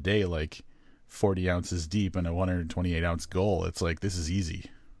starting out the day like 40 ounces deep and a 128 ounce goal. It's like, this is easy.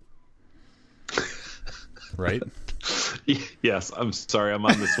 Right? Yes. I'm sorry. I'm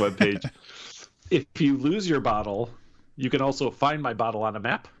on this webpage. If you lose your bottle, you can also find my bottle on a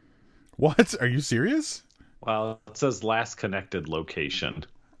map. What? Are you serious? Well, it says last connected location.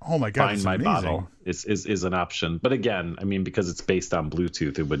 Oh my God. Find my amazing. bottle is an option. But again, I mean, because it's based on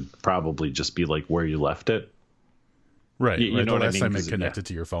Bluetooth, it would probably just be like where you left it. Right. You know what I mean? Last time it connected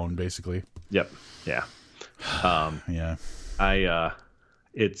to your phone, basically. Yep. Yeah. Yeah.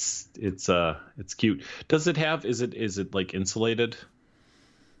 It's cute. Does it have, is it like insulated?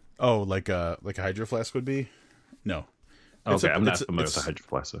 Oh, like a Hydro Flask would be? No. Okay, I'm not familiar with a Hydro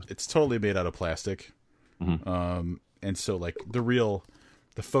Flask. It's totally made out of plastic. Mm-hmm. And so like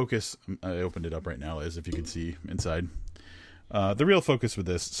the focus, I opened it up right now, as if you could see inside. The real focus with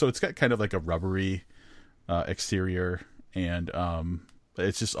this, so it's got kind of like a rubbery exterior, and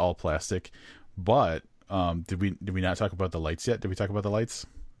it's just all plastic. But did we not talk about the lights yet? Did we talk about the lights?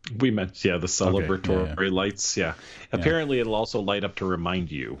 We meant the celebratory lights. Yeah. Apparently, it'll also light up to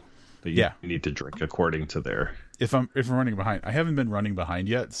remind you that you need to drink according to their. If I'm running behind, I haven't been running behind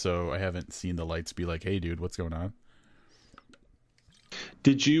yet, so I haven't seen the lights be like, "Hey, dude, what's going on?"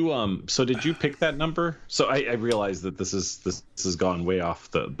 Did you pick that number? So I realize that this has gone way off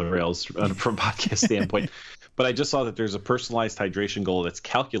the rails from a podcast standpoint, but I just saw that there's a personalized hydration goal that's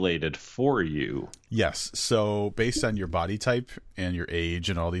calculated for you. Yes. So based on your body type and your age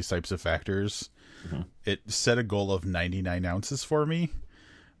and all these types of factors, it set a goal of 99 ounces for me.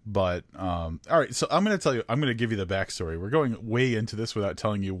 But all right, so I'm going to give you the backstory. We're going way into this without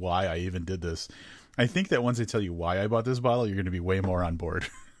telling you why I even did this. I think that once I tell you why I bought this bottle, you're going to be way more on board.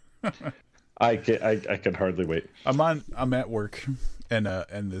 I can hardly wait. I'm at work, and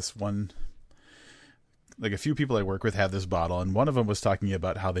this one like a few people I work with have this bottle, and one of them was talking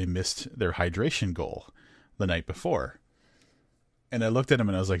about how they missed their hydration goal the night before. And I looked at him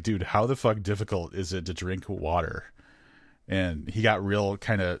and I was like, dude, how the fuck difficult is it to drink water? And he got real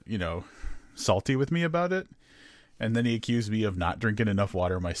kind of, salty with me about it. And then he accused me of not drinking enough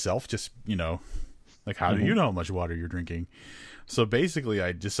water myself. Just, like, how do you know how much water you're drinking? So basically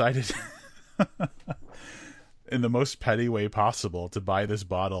I decided in the most petty way possible to buy this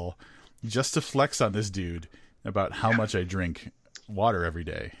bottle just to flex on this dude about how much I drink water every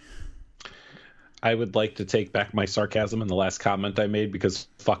day. I would like to take back my sarcasm in the last comment I made, because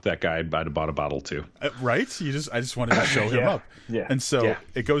fuck that guy. I'd have bought a bottle too. Right? I just wanted to show him up. Yeah. And so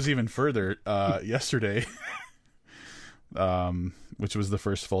it goes even further. Yesterday, which was the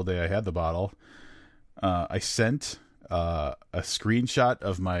first full day I had the bottle, I sent a screenshot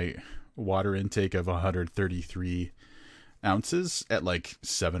of my water intake of 133 ounces at like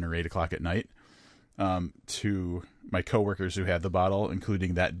 7 or 8 o'clock at night to my coworkers who had the bottle,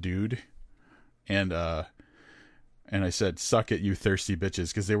 including that dude. And I said, suck it, you thirsty bitches,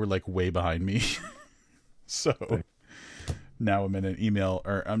 because they were like way behind me. So now I'm in an email,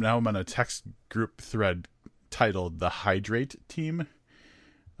 or now I'm on a text group thread titled The Hydrate Team,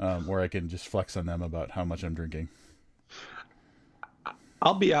 where I can just flex on them about how much I'm drinking.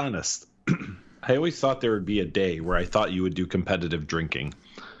 I'll be honest. I always thought there would be a day where I thought you would do competitive drinking.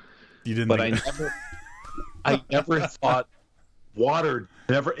 You didn't, but I never thought water.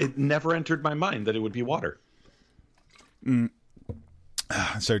 It never entered my mind that it would be water.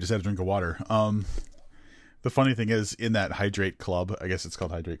 Sorry, just had a drink of water. The funny thing is, in that Hydrate Club, I guess it's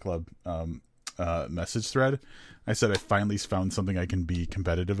called Hydrate Club, message thread, I said I finally found something I can be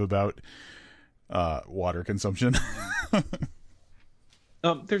competitive about, water consumption.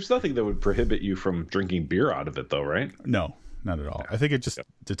 There's nothing that would prohibit you from drinking beer out of it, though, right? No, not at all. I think it just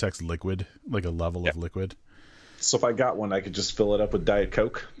detects liquid, like a level of liquid. So if I got one, I could just fill it up with Diet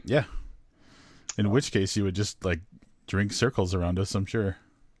Coke? Yeah. In which case, you would just, like, drink circles around us, I'm sure.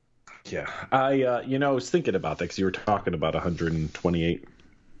 Yeah. I was thinking about that because you were talking about 128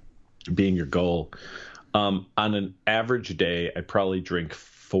 being your goal. On an average day, I probably drink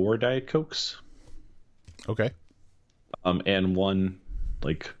 4 Diet Cokes. Okay. And one,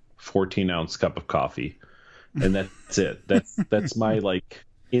 like, 14-ounce cup of coffee. And that's it. That's my, like,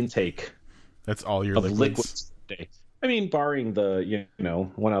 intake. That's all your liquids. Day. I mean, barring the,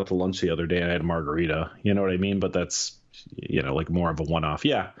 went out to lunch the other day and I had a margarita, you know what I mean? But that's, like more of a one-off.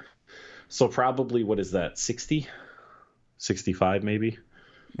 Yeah. So probably, what is that? 60, 65 maybe.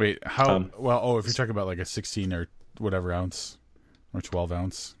 Wait, how, if you're talking about like a 16 or whatever ounce or 12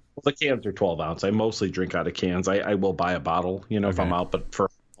 ounce. Well, the cans are 12 ounce. I mostly drink out of cans. I will buy a bottle, if I'm out, but for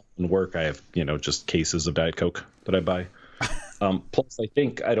work, I have, just cases of Diet Coke that I buy. Plus, I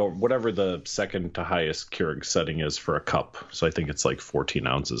think whatever the second to highest Keurig setting is for a cup. So I think it's like 14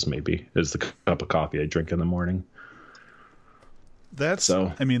 ounces maybe is the cup of coffee I drink in the morning.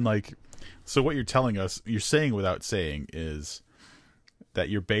 So what you're telling us, you're saying without saying, is that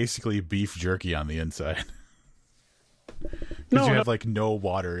you're basically beef jerky on the inside. Because you have like no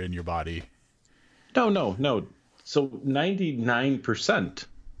water in your body. No. So 99%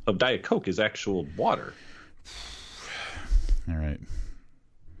 of Diet Coke is actual water. All right.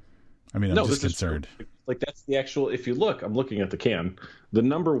 I mean, I'm just concerned. Like, that's the actual, if you look, I'm looking at the can. The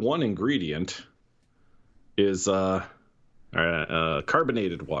number one ingredient is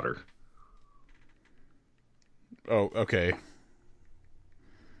carbonated water. Oh, okay.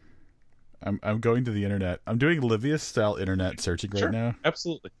 I'm going to the internet. I'm doing Livius-style internet searching right now.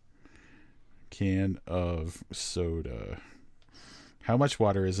 Absolutely. Can of soda. How much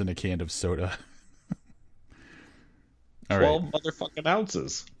water is in a can of soda? 12 motherfucking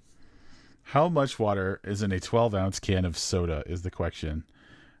ounces. How much water is in a 12-ounce can of soda is the question.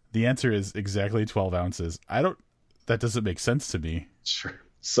 The answer is exactly 12 ounces. That doesn't make sense to me. Sure.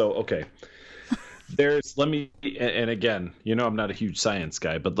 So, okay. And again, I'm not a huge science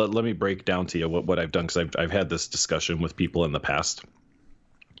guy, but let me break down to you what I've done, because I've had this discussion with people in the past.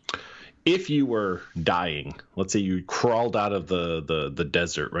 If you were dying, let's say you crawled out of the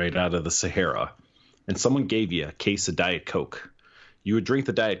desert, right out of the Sahara, and someone gave you a case of Diet Coke, you would drink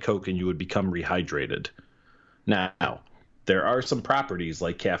the Diet Coke and you would become rehydrated. Now, there are some properties,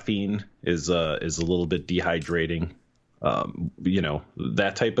 like caffeine is a little bit dehydrating,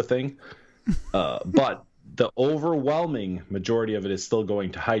 that type of thing. But the overwhelming majority of it is still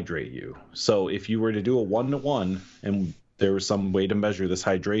going to hydrate you. So if you were to do a 1-to-1 and there was some way to measure this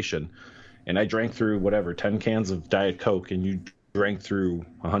hydration, and I drank through 10 cans of Diet Coke and you drank through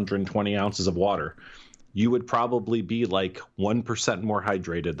 120 ounces of water, you would probably be like 1% more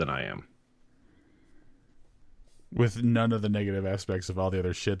hydrated than I am. with none of the negative aspects of all the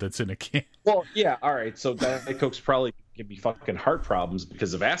other shit that's in a can. Well, yeah, all right. So Diet Coke's probably give me fucking heart problems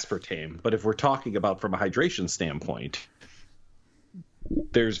because of aspartame. But if we're talking about from a hydration standpoint,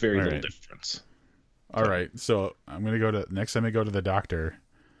 there's very little difference. All right. So I'm going to go to, next time I go to the doctor,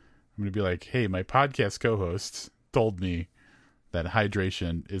 I'm going to be like, hey, my podcast co-host told me that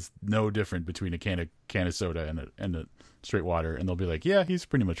hydration is no different between a can of soda and a straight water. And they'll be like, yeah, he's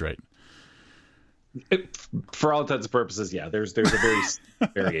pretty much right. For all intents and purposes, yeah, there's a very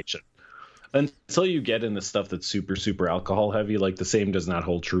variation. Until you get into stuff that's super, super alcohol heavy, like the same does not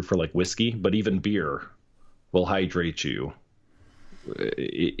hold true for like whiskey, but even beer will hydrate you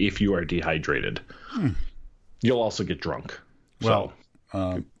if you are dehydrated. You'll also get drunk. Well,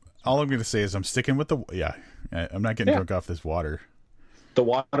 all I'm going to say is I'm sticking with I'm not getting drunk off this water. The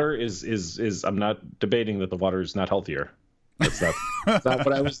water is I'm not debating that the water is not healthier. That's not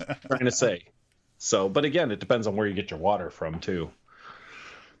what I was trying to say. So, but again, it depends on where you get your water from too.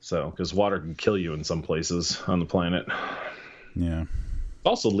 So, because water can kill you in some places on the planet. Yeah. It's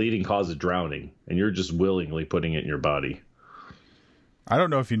also leading cause of drowning, and you're just willingly putting it in your body. I don't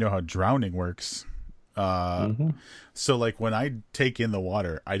know if you know how drowning works. So like when I take in the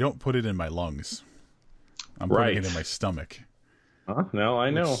water, I don't put it in my lungs. I'm putting it in my stomach. No, I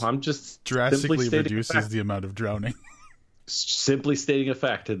know. I'm just drastically reduces the amount of drowning. Simply stating a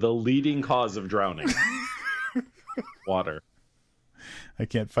fact, the leading cause of drowning. Water. I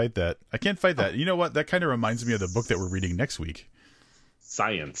can't fight that. You know what? That kind of reminds me of the book that we're reading next week.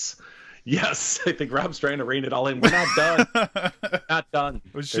 Science. Yes, I think Rob's trying to rein it all in. We're not done. Not done.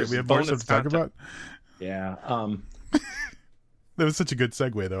 Oh, shit, we have more stuff to talk about? Yeah. That was such a good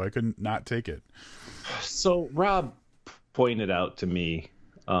segue, though. I couldn't not take it. So Rob pointed out to me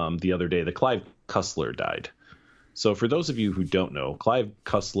the other day that Clive Cussler died. So for those of you who don't know, Clive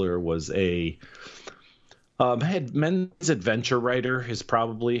Cussler was a men's adventure writer is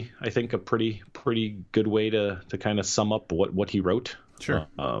probably, I think, a pretty good way to kind of sum up what he wrote. Sure.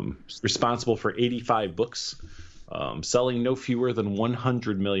 Responsible for 85 books, selling no fewer than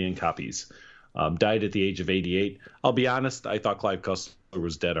 100 million copies. Died at the age of 88. I'll be honest, I thought Clive Cussler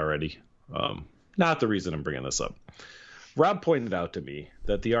was dead already. Not the reason I'm bringing this up. Rob pointed out to me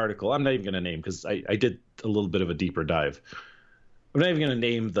that the article, I'm not even going to name because I did a little bit of a deeper dive. I'm not even going to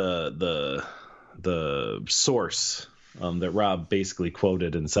name the source that Rob basically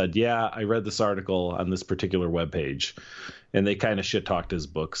quoted and said, yeah, I read this article on this particular webpage, and they kind of shit talked his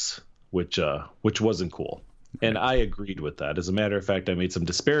books, which wasn't cool. And I agreed with that. As a matter of fact, I made some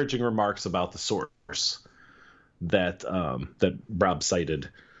disparaging remarks about the source that Rob cited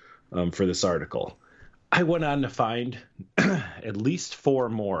for this article. I went on to find at least 4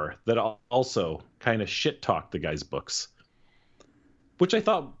 more that also kind of shit talked the guy's books, which I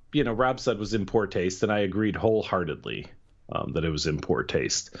thought, Rob said was in poor taste, and I agreed wholeheartedly that it was in poor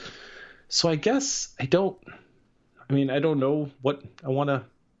taste. So I guess I don't know what I want to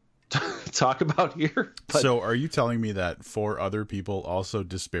talk about here. But... So are you telling me that 4 other people also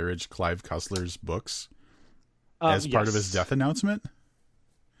disparaged Clive Cussler's books as part of his death announcement?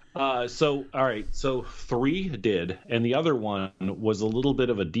 So 3 did, and the other one was a little bit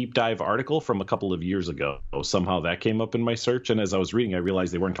of a deep dive article from a couple of years ago. Somehow that came up in my search, and as I was reading, I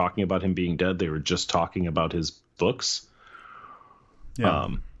realized they weren't talking about him being dead. They were just talking about his books. Yeah.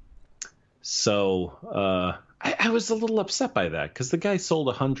 I was a little upset by that because the guy sold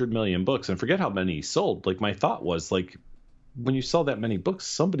 100 million books, and forget how many he sold. Like, my thought was, like, when you sell that many books,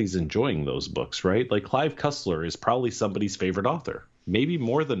 somebody's enjoying those books, right? Like, Clive Cussler is probably somebody's favorite author. Maybe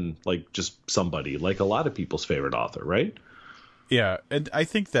more than like just somebody, like a lot of people's favorite author, right? Yeah, and I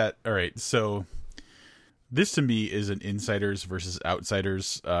think that, all right, so this to me is an insiders versus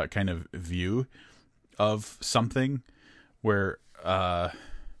outsiders kind of view of something where, like,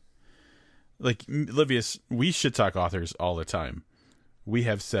 Livius, we shit talk authors all the time. We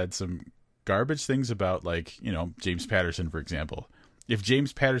have said some garbage things about, like, James Patterson, for example. If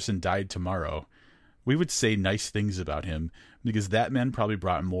James Patterson died tomorrow, we would say nice things about him because that man probably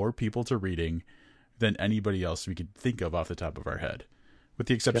brought more people to reading than anybody else we could think of off the top of our head, with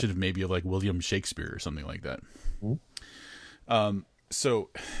the exception of maybe like William Shakespeare or something like that. Mm-hmm.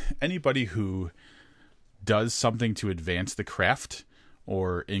 So anybody who does something to advance the craft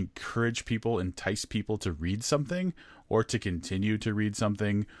or encourage people, entice people to read something or to continue to read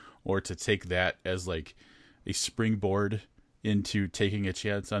something or to take that as like a springboard into taking a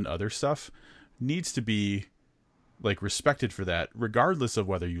chance on other stuff needs to be like respected for that, regardless of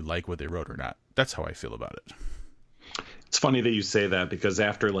whether you like what they wrote or not. That's how I feel about it. It's funny that you say that because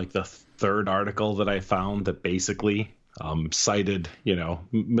after like the 3rd article that I found that basically cited,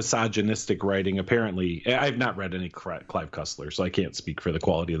 misogynistic writing. Apparently, I've not read any Clive Cussler, so I can't speak for the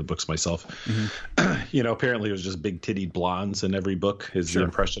quality of the books myself. Mm-hmm. Apparently it was just big tittied blondes in every book is the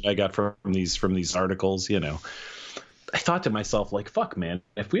impression I got from these articles. I thought to myself, like, fuck, man,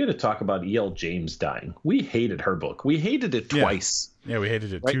 if we had to talk about E.L. James dying, we hated her book. We hated it twice. Yeah, we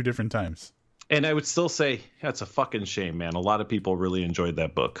hated it 2 different times. And I would still say that's a fucking shame, man. A lot of people really enjoyed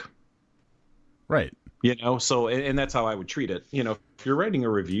that book. Right. So, and that's how I would treat it. If you're writing a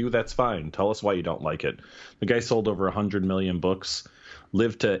review, that's fine. Tell us why you don't like it. The guy sold over 100 million books,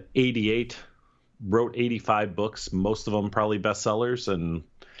 lived to 88, wrote 85 books, most of them probably bestsellers. And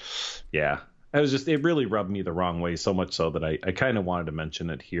yeah, it really rubbed me the wrong way, so much so that I kind of wanted to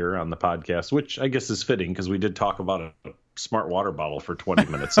mention it here on the podcast, which I guess is fitting because we did talk about a smart water bottle for 20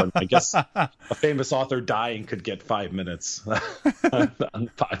 minutes. So I guess a famous author dying could get 5 minutes on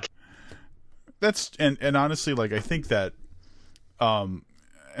the podcast. That's and honestly, like, I think that I'm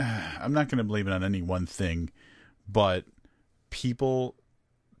not going to blame it on any one thing, but people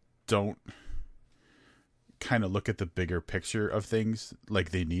don't kind of look at the bigger picture of things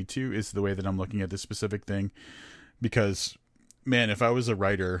like they need to, is the way that I'm looking at this specific thing. Because, man, if I was a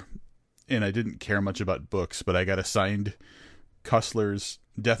writer and I didn't care much about books, but I got assigned Cussler's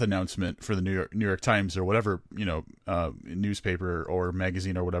death announcement for the New York Times or whatever, newspaper or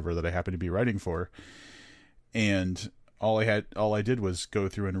magazine or whatever that I happen to be writing for, and all I did was go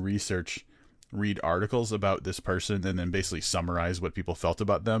through and read articles about this person and then basically summarize what people felt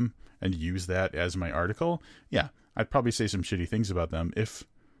about them and use that as my article. Yeah, I'd probably say some shitty things about them if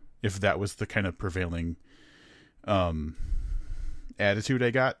that was the kind of prevailing attitude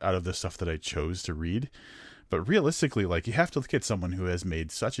I got out of the stuff that I chose to read. But realistically, like, you have to look at someone who has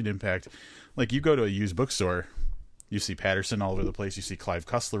made such an impact. Like, you go to a used bookstore, you see Patterson all over the place, you see Clive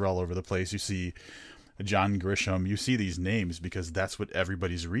Cussler all over the place, you see John Grisham, you see these names because that's what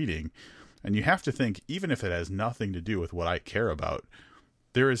everybody's reading. And you have to think, even if it has nothing to do with what I care about,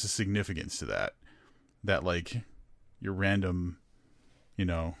 there is a significance to that. That, like, your random,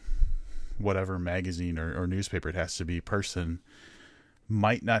 whatever magazine or newspaper it has to be person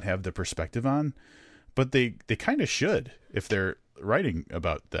might not have the perspective on. But they kind of should if they're writing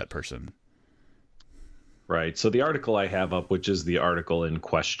about that person. Right. So the article I have up, which is the article in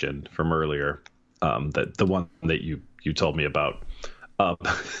question from earlier, that the one that you told me about.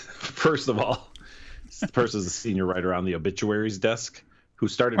 First of all, this person is a senior writer on the obituaries desk who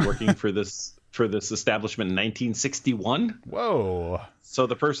started working for this establishment in 1961. Whoa. So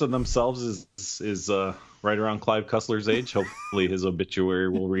the person themselves is right around Clive Cussler's age. Hopefully his obituary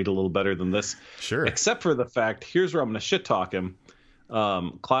will read a little better than this. Sure. Except for the fact, here's where I'm going to shit talk him.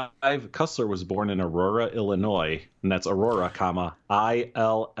 Clive Cussler was born in Aurora, Illinois, and that's Aurora, comma,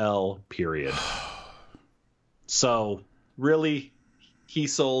 ILL, period. So really, he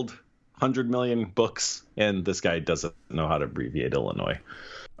sold 100 million books, and this guy doesn't know how to abbreviate Illinois.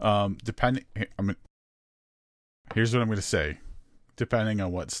 Here's what I'm going to say. Depending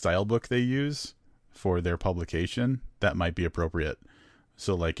on what style book they use for their publication, that might be appropriate.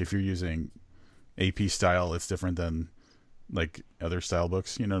 So, like, if you're using AP style, it's different than, like, other style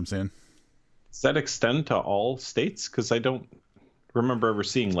books. You know what I'm saying? Does that extend to all states? Because I don't remember ever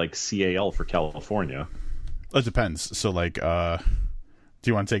seeing, like, CAL for California. It depends. So, like, do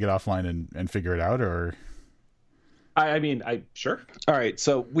you want to take it offline and figure it out, or? I mean, sure. All right.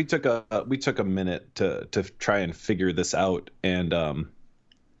 So we took a minute to try and figure this out, and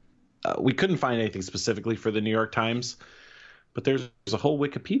we couldn't find anything specifically for the New York Times, but there's a whole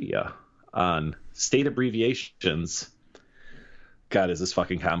Wikipedia on state abbreviations. God, is this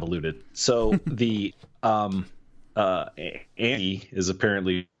fucking convoluted? So the ANI is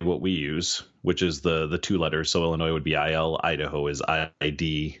apparently what we use, which is the 2 letters. So Illinois would be IL, Idaho is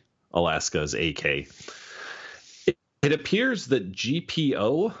ID, Alaska is AK. It appears that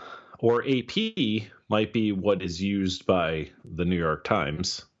GPO or AP might be what is used by the New York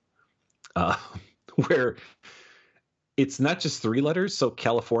Times, where it's not just 3 letters. So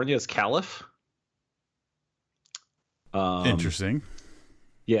California is Calif. Interesting.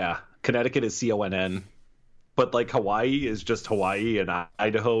 Yeah. Connecticut is CONN. But, like, Hawaii is just Hawaii, and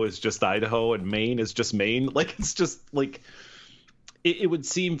Idaho is just Idaho, and Maine is just Maine. Like, it's just, like... It would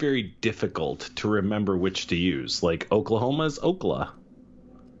seem very difficult to remember which to use. Like, Oklahoma is Okla.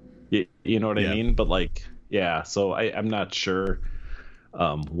 You know what I mean? But, like, yeah, so I'm not sure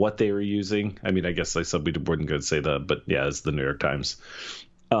what they were using. I mean, I guess I said we weren't going to say that, but yeah, it's the New York Times.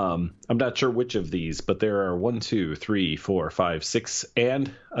 I'm not sure which of these, but there are 1, 2, 3, 4, 5, 6,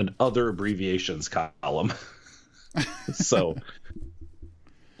 and an other abbreviations column. So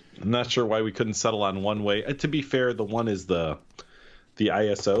I'm not sure why we couldn't settle on one way. To be fair, the one is the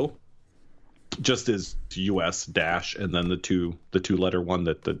ISO, just as US dash, and then the two letter one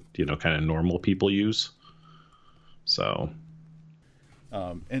that the kind of normal people use. So,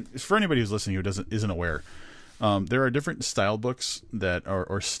 and for anybody who's listening who isn't aware, there are different style books that are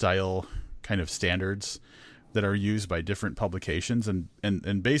or style kind of standards that are used by different publications,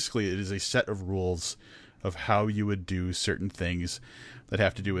 and basically it is a set of rules of how you would do certain things that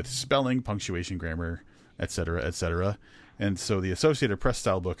have to do with spelling, punctuation, grammar, etc., etc. And so the Associated Press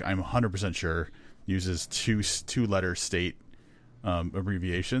style book, I'm 100% sure, uses two letter state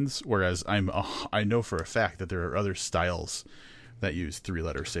abbreviations, whereas I know for a fact that there are other styles that use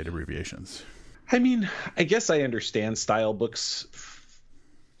 3-letter state abbreviations. I mean, I guess I understand style books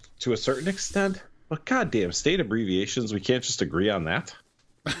to a certain extent, but goddamn, state abbreviations, we can't just agree on that.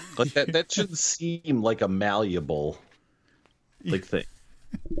 Like that should seem like a malleable thing.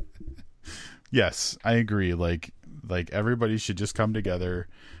 Yes, I agree. Like everybody should just come together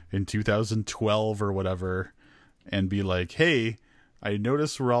in 2012 or whatever and be like, hey, I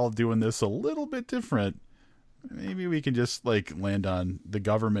noticed we're all doing this a little bit different. Maybe we can just land on the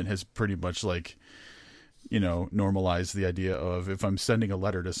government has pretty much normalized the idea of if I'm sending a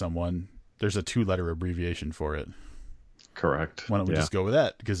letter to someone, there's a 2-letter abbreviation for it. Correct. Why don't we just go with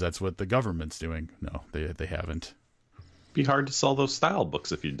that? Because that's what the government's doing. No, they haven't. Be hard to sell those style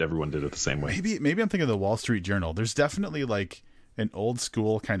books if everyone did it the same way. Maybe I'm thinking of the Wall Street Journal. There's definitely an old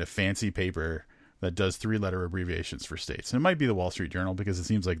school kind of fancy paper that does 3-letter abbreviations for states. And it might be the Wall Street Journal because it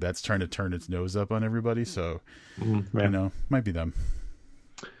seems like that's trying to turn its nose up on everybody. So, might be them.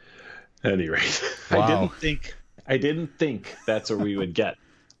 At any rate, wow. I didn't think that's where we would get.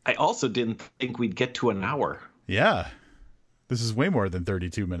 I also didn't think we'd get to an hour. Yeah. This is way more than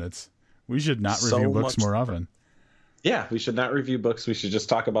 32 minutes. We should not review books more often. Yeah, we should not review books. We should just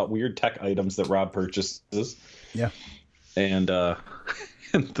talk about weird tech items that Rob purchases. Yeah. And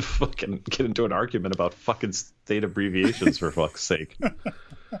and fucking get into an argument about fucking state abbreviations for fuck's sake.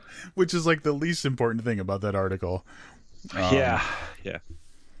 Which is the least important thing about that article. Yeah.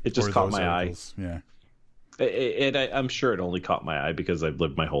 It just caught my articles. Eye. Yeah. I'm sure it only caught my eye because I've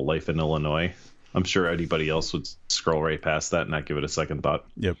lived my whole life in Illinois. I'm sure anybody else would scroll right past that and not give it a second thought.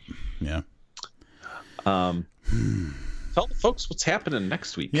 Yep. Yeah. Tell the folks what's happening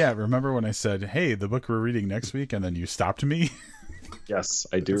next week. Yeah, remember when I said, hey, the book we're reading next week, and then you stopped me? Yes,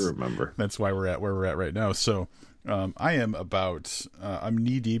 I do remember. That's why we're at where we're at right now. So I am I'm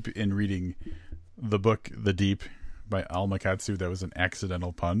knee-deep in reading the book The Deep by Alma Katsu. That was an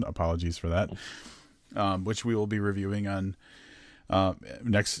accidental pun. Apologies for that. Which we will be reviewing on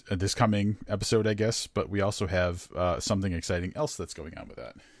this coming episode, I guess. But we also have something exciting else that's going on with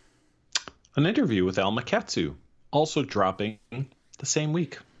that. An interview with Alma Katsu, also dropping the same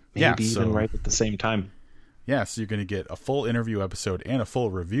week. Maybe even right at the same time. Yeah, so you're going to get a full interview episode and a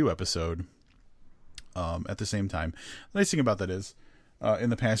full review episode at the same time. The nice thing about that is, in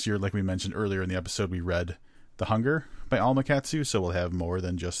the past year, like we mentioned earlier in the episode, we read The Hunger by Alma Katsu, so we'll have more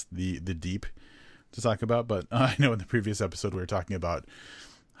than just the Deep to talk about. But I know in the previous episode we were talking about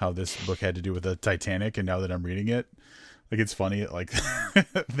how this book had to do with the Titanic, and now that I'm reading it, it's funny,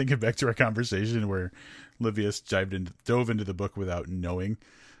 thinking back to our conversation where Livius dove into the book without knowing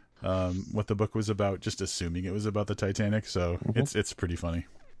what the book was about, just assuming it was about the Titanic. So it's pretty funny.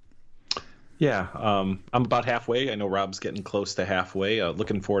 Yeah, I'm about halfway. I know Rob's getting close to halfway.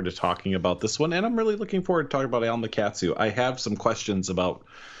 Looking forward to talking about this one, and I'm really looking forward to talking about Alma Katsu. I have some questions about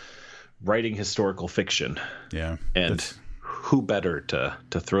writing historical fiction. Yeah, and who better to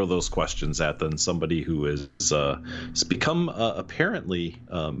throw those questions at than somebody who has become apparently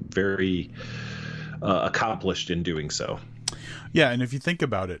very accomplished in doing so. Yeah, and if you think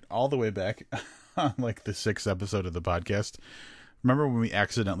about it, all the way back on the 6th episode of the podcast, remember when we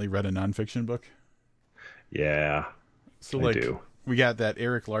accidentally read a nonfiction book? Yeah, so I do. We got that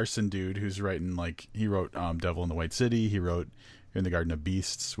Eric Larson dude who's writing he wrote Devil in the White City. He wrote In the Garden of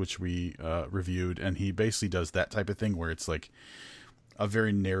Beasts, which we reviewed, and he basically does that type of thing where it's a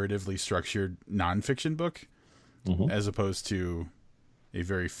very narratively structured nonfiction book, as opposed to a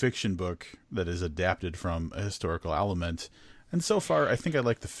very fiction book that is adapted from a historical element. And so far, I think I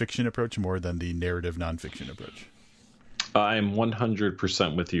like the fiction approach more than the narrative nonfiction approach. I'm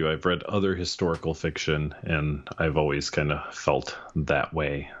 100% with you. I've read other historical fiction, and I've always kind of felt that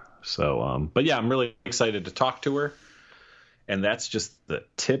way. So, but yeah, I'm really excited to talk to her. And that's just the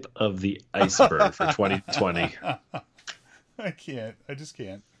tip of the iceberg for 2020. I can't. I just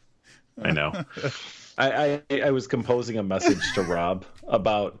can't. I know. I was composing a message to Rob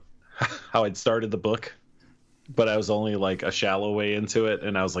about how I'd started the book but I was only like a shallow way into it,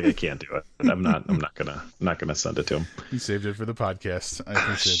 and I was like, I can't do it. I'm not gonna send it to him. You saved it for the podcast. I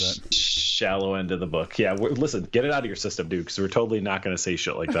appreciate that. Shallow end of the book. Yeah, listen, get it out of your system, dude, because we're totally not going to say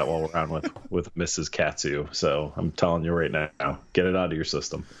shit like that while we're on with Mrs. Katsu. So I'm telling you right now, get it out of your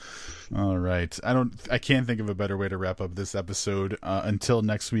system. All right. I can't think of a better way to wrap up this episode. Until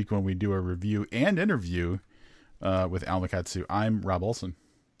next week when we do a review and interview with Al Makatsu. I'm Rob Olson.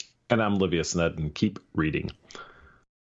 And I'm Livius Ned, and keep reading.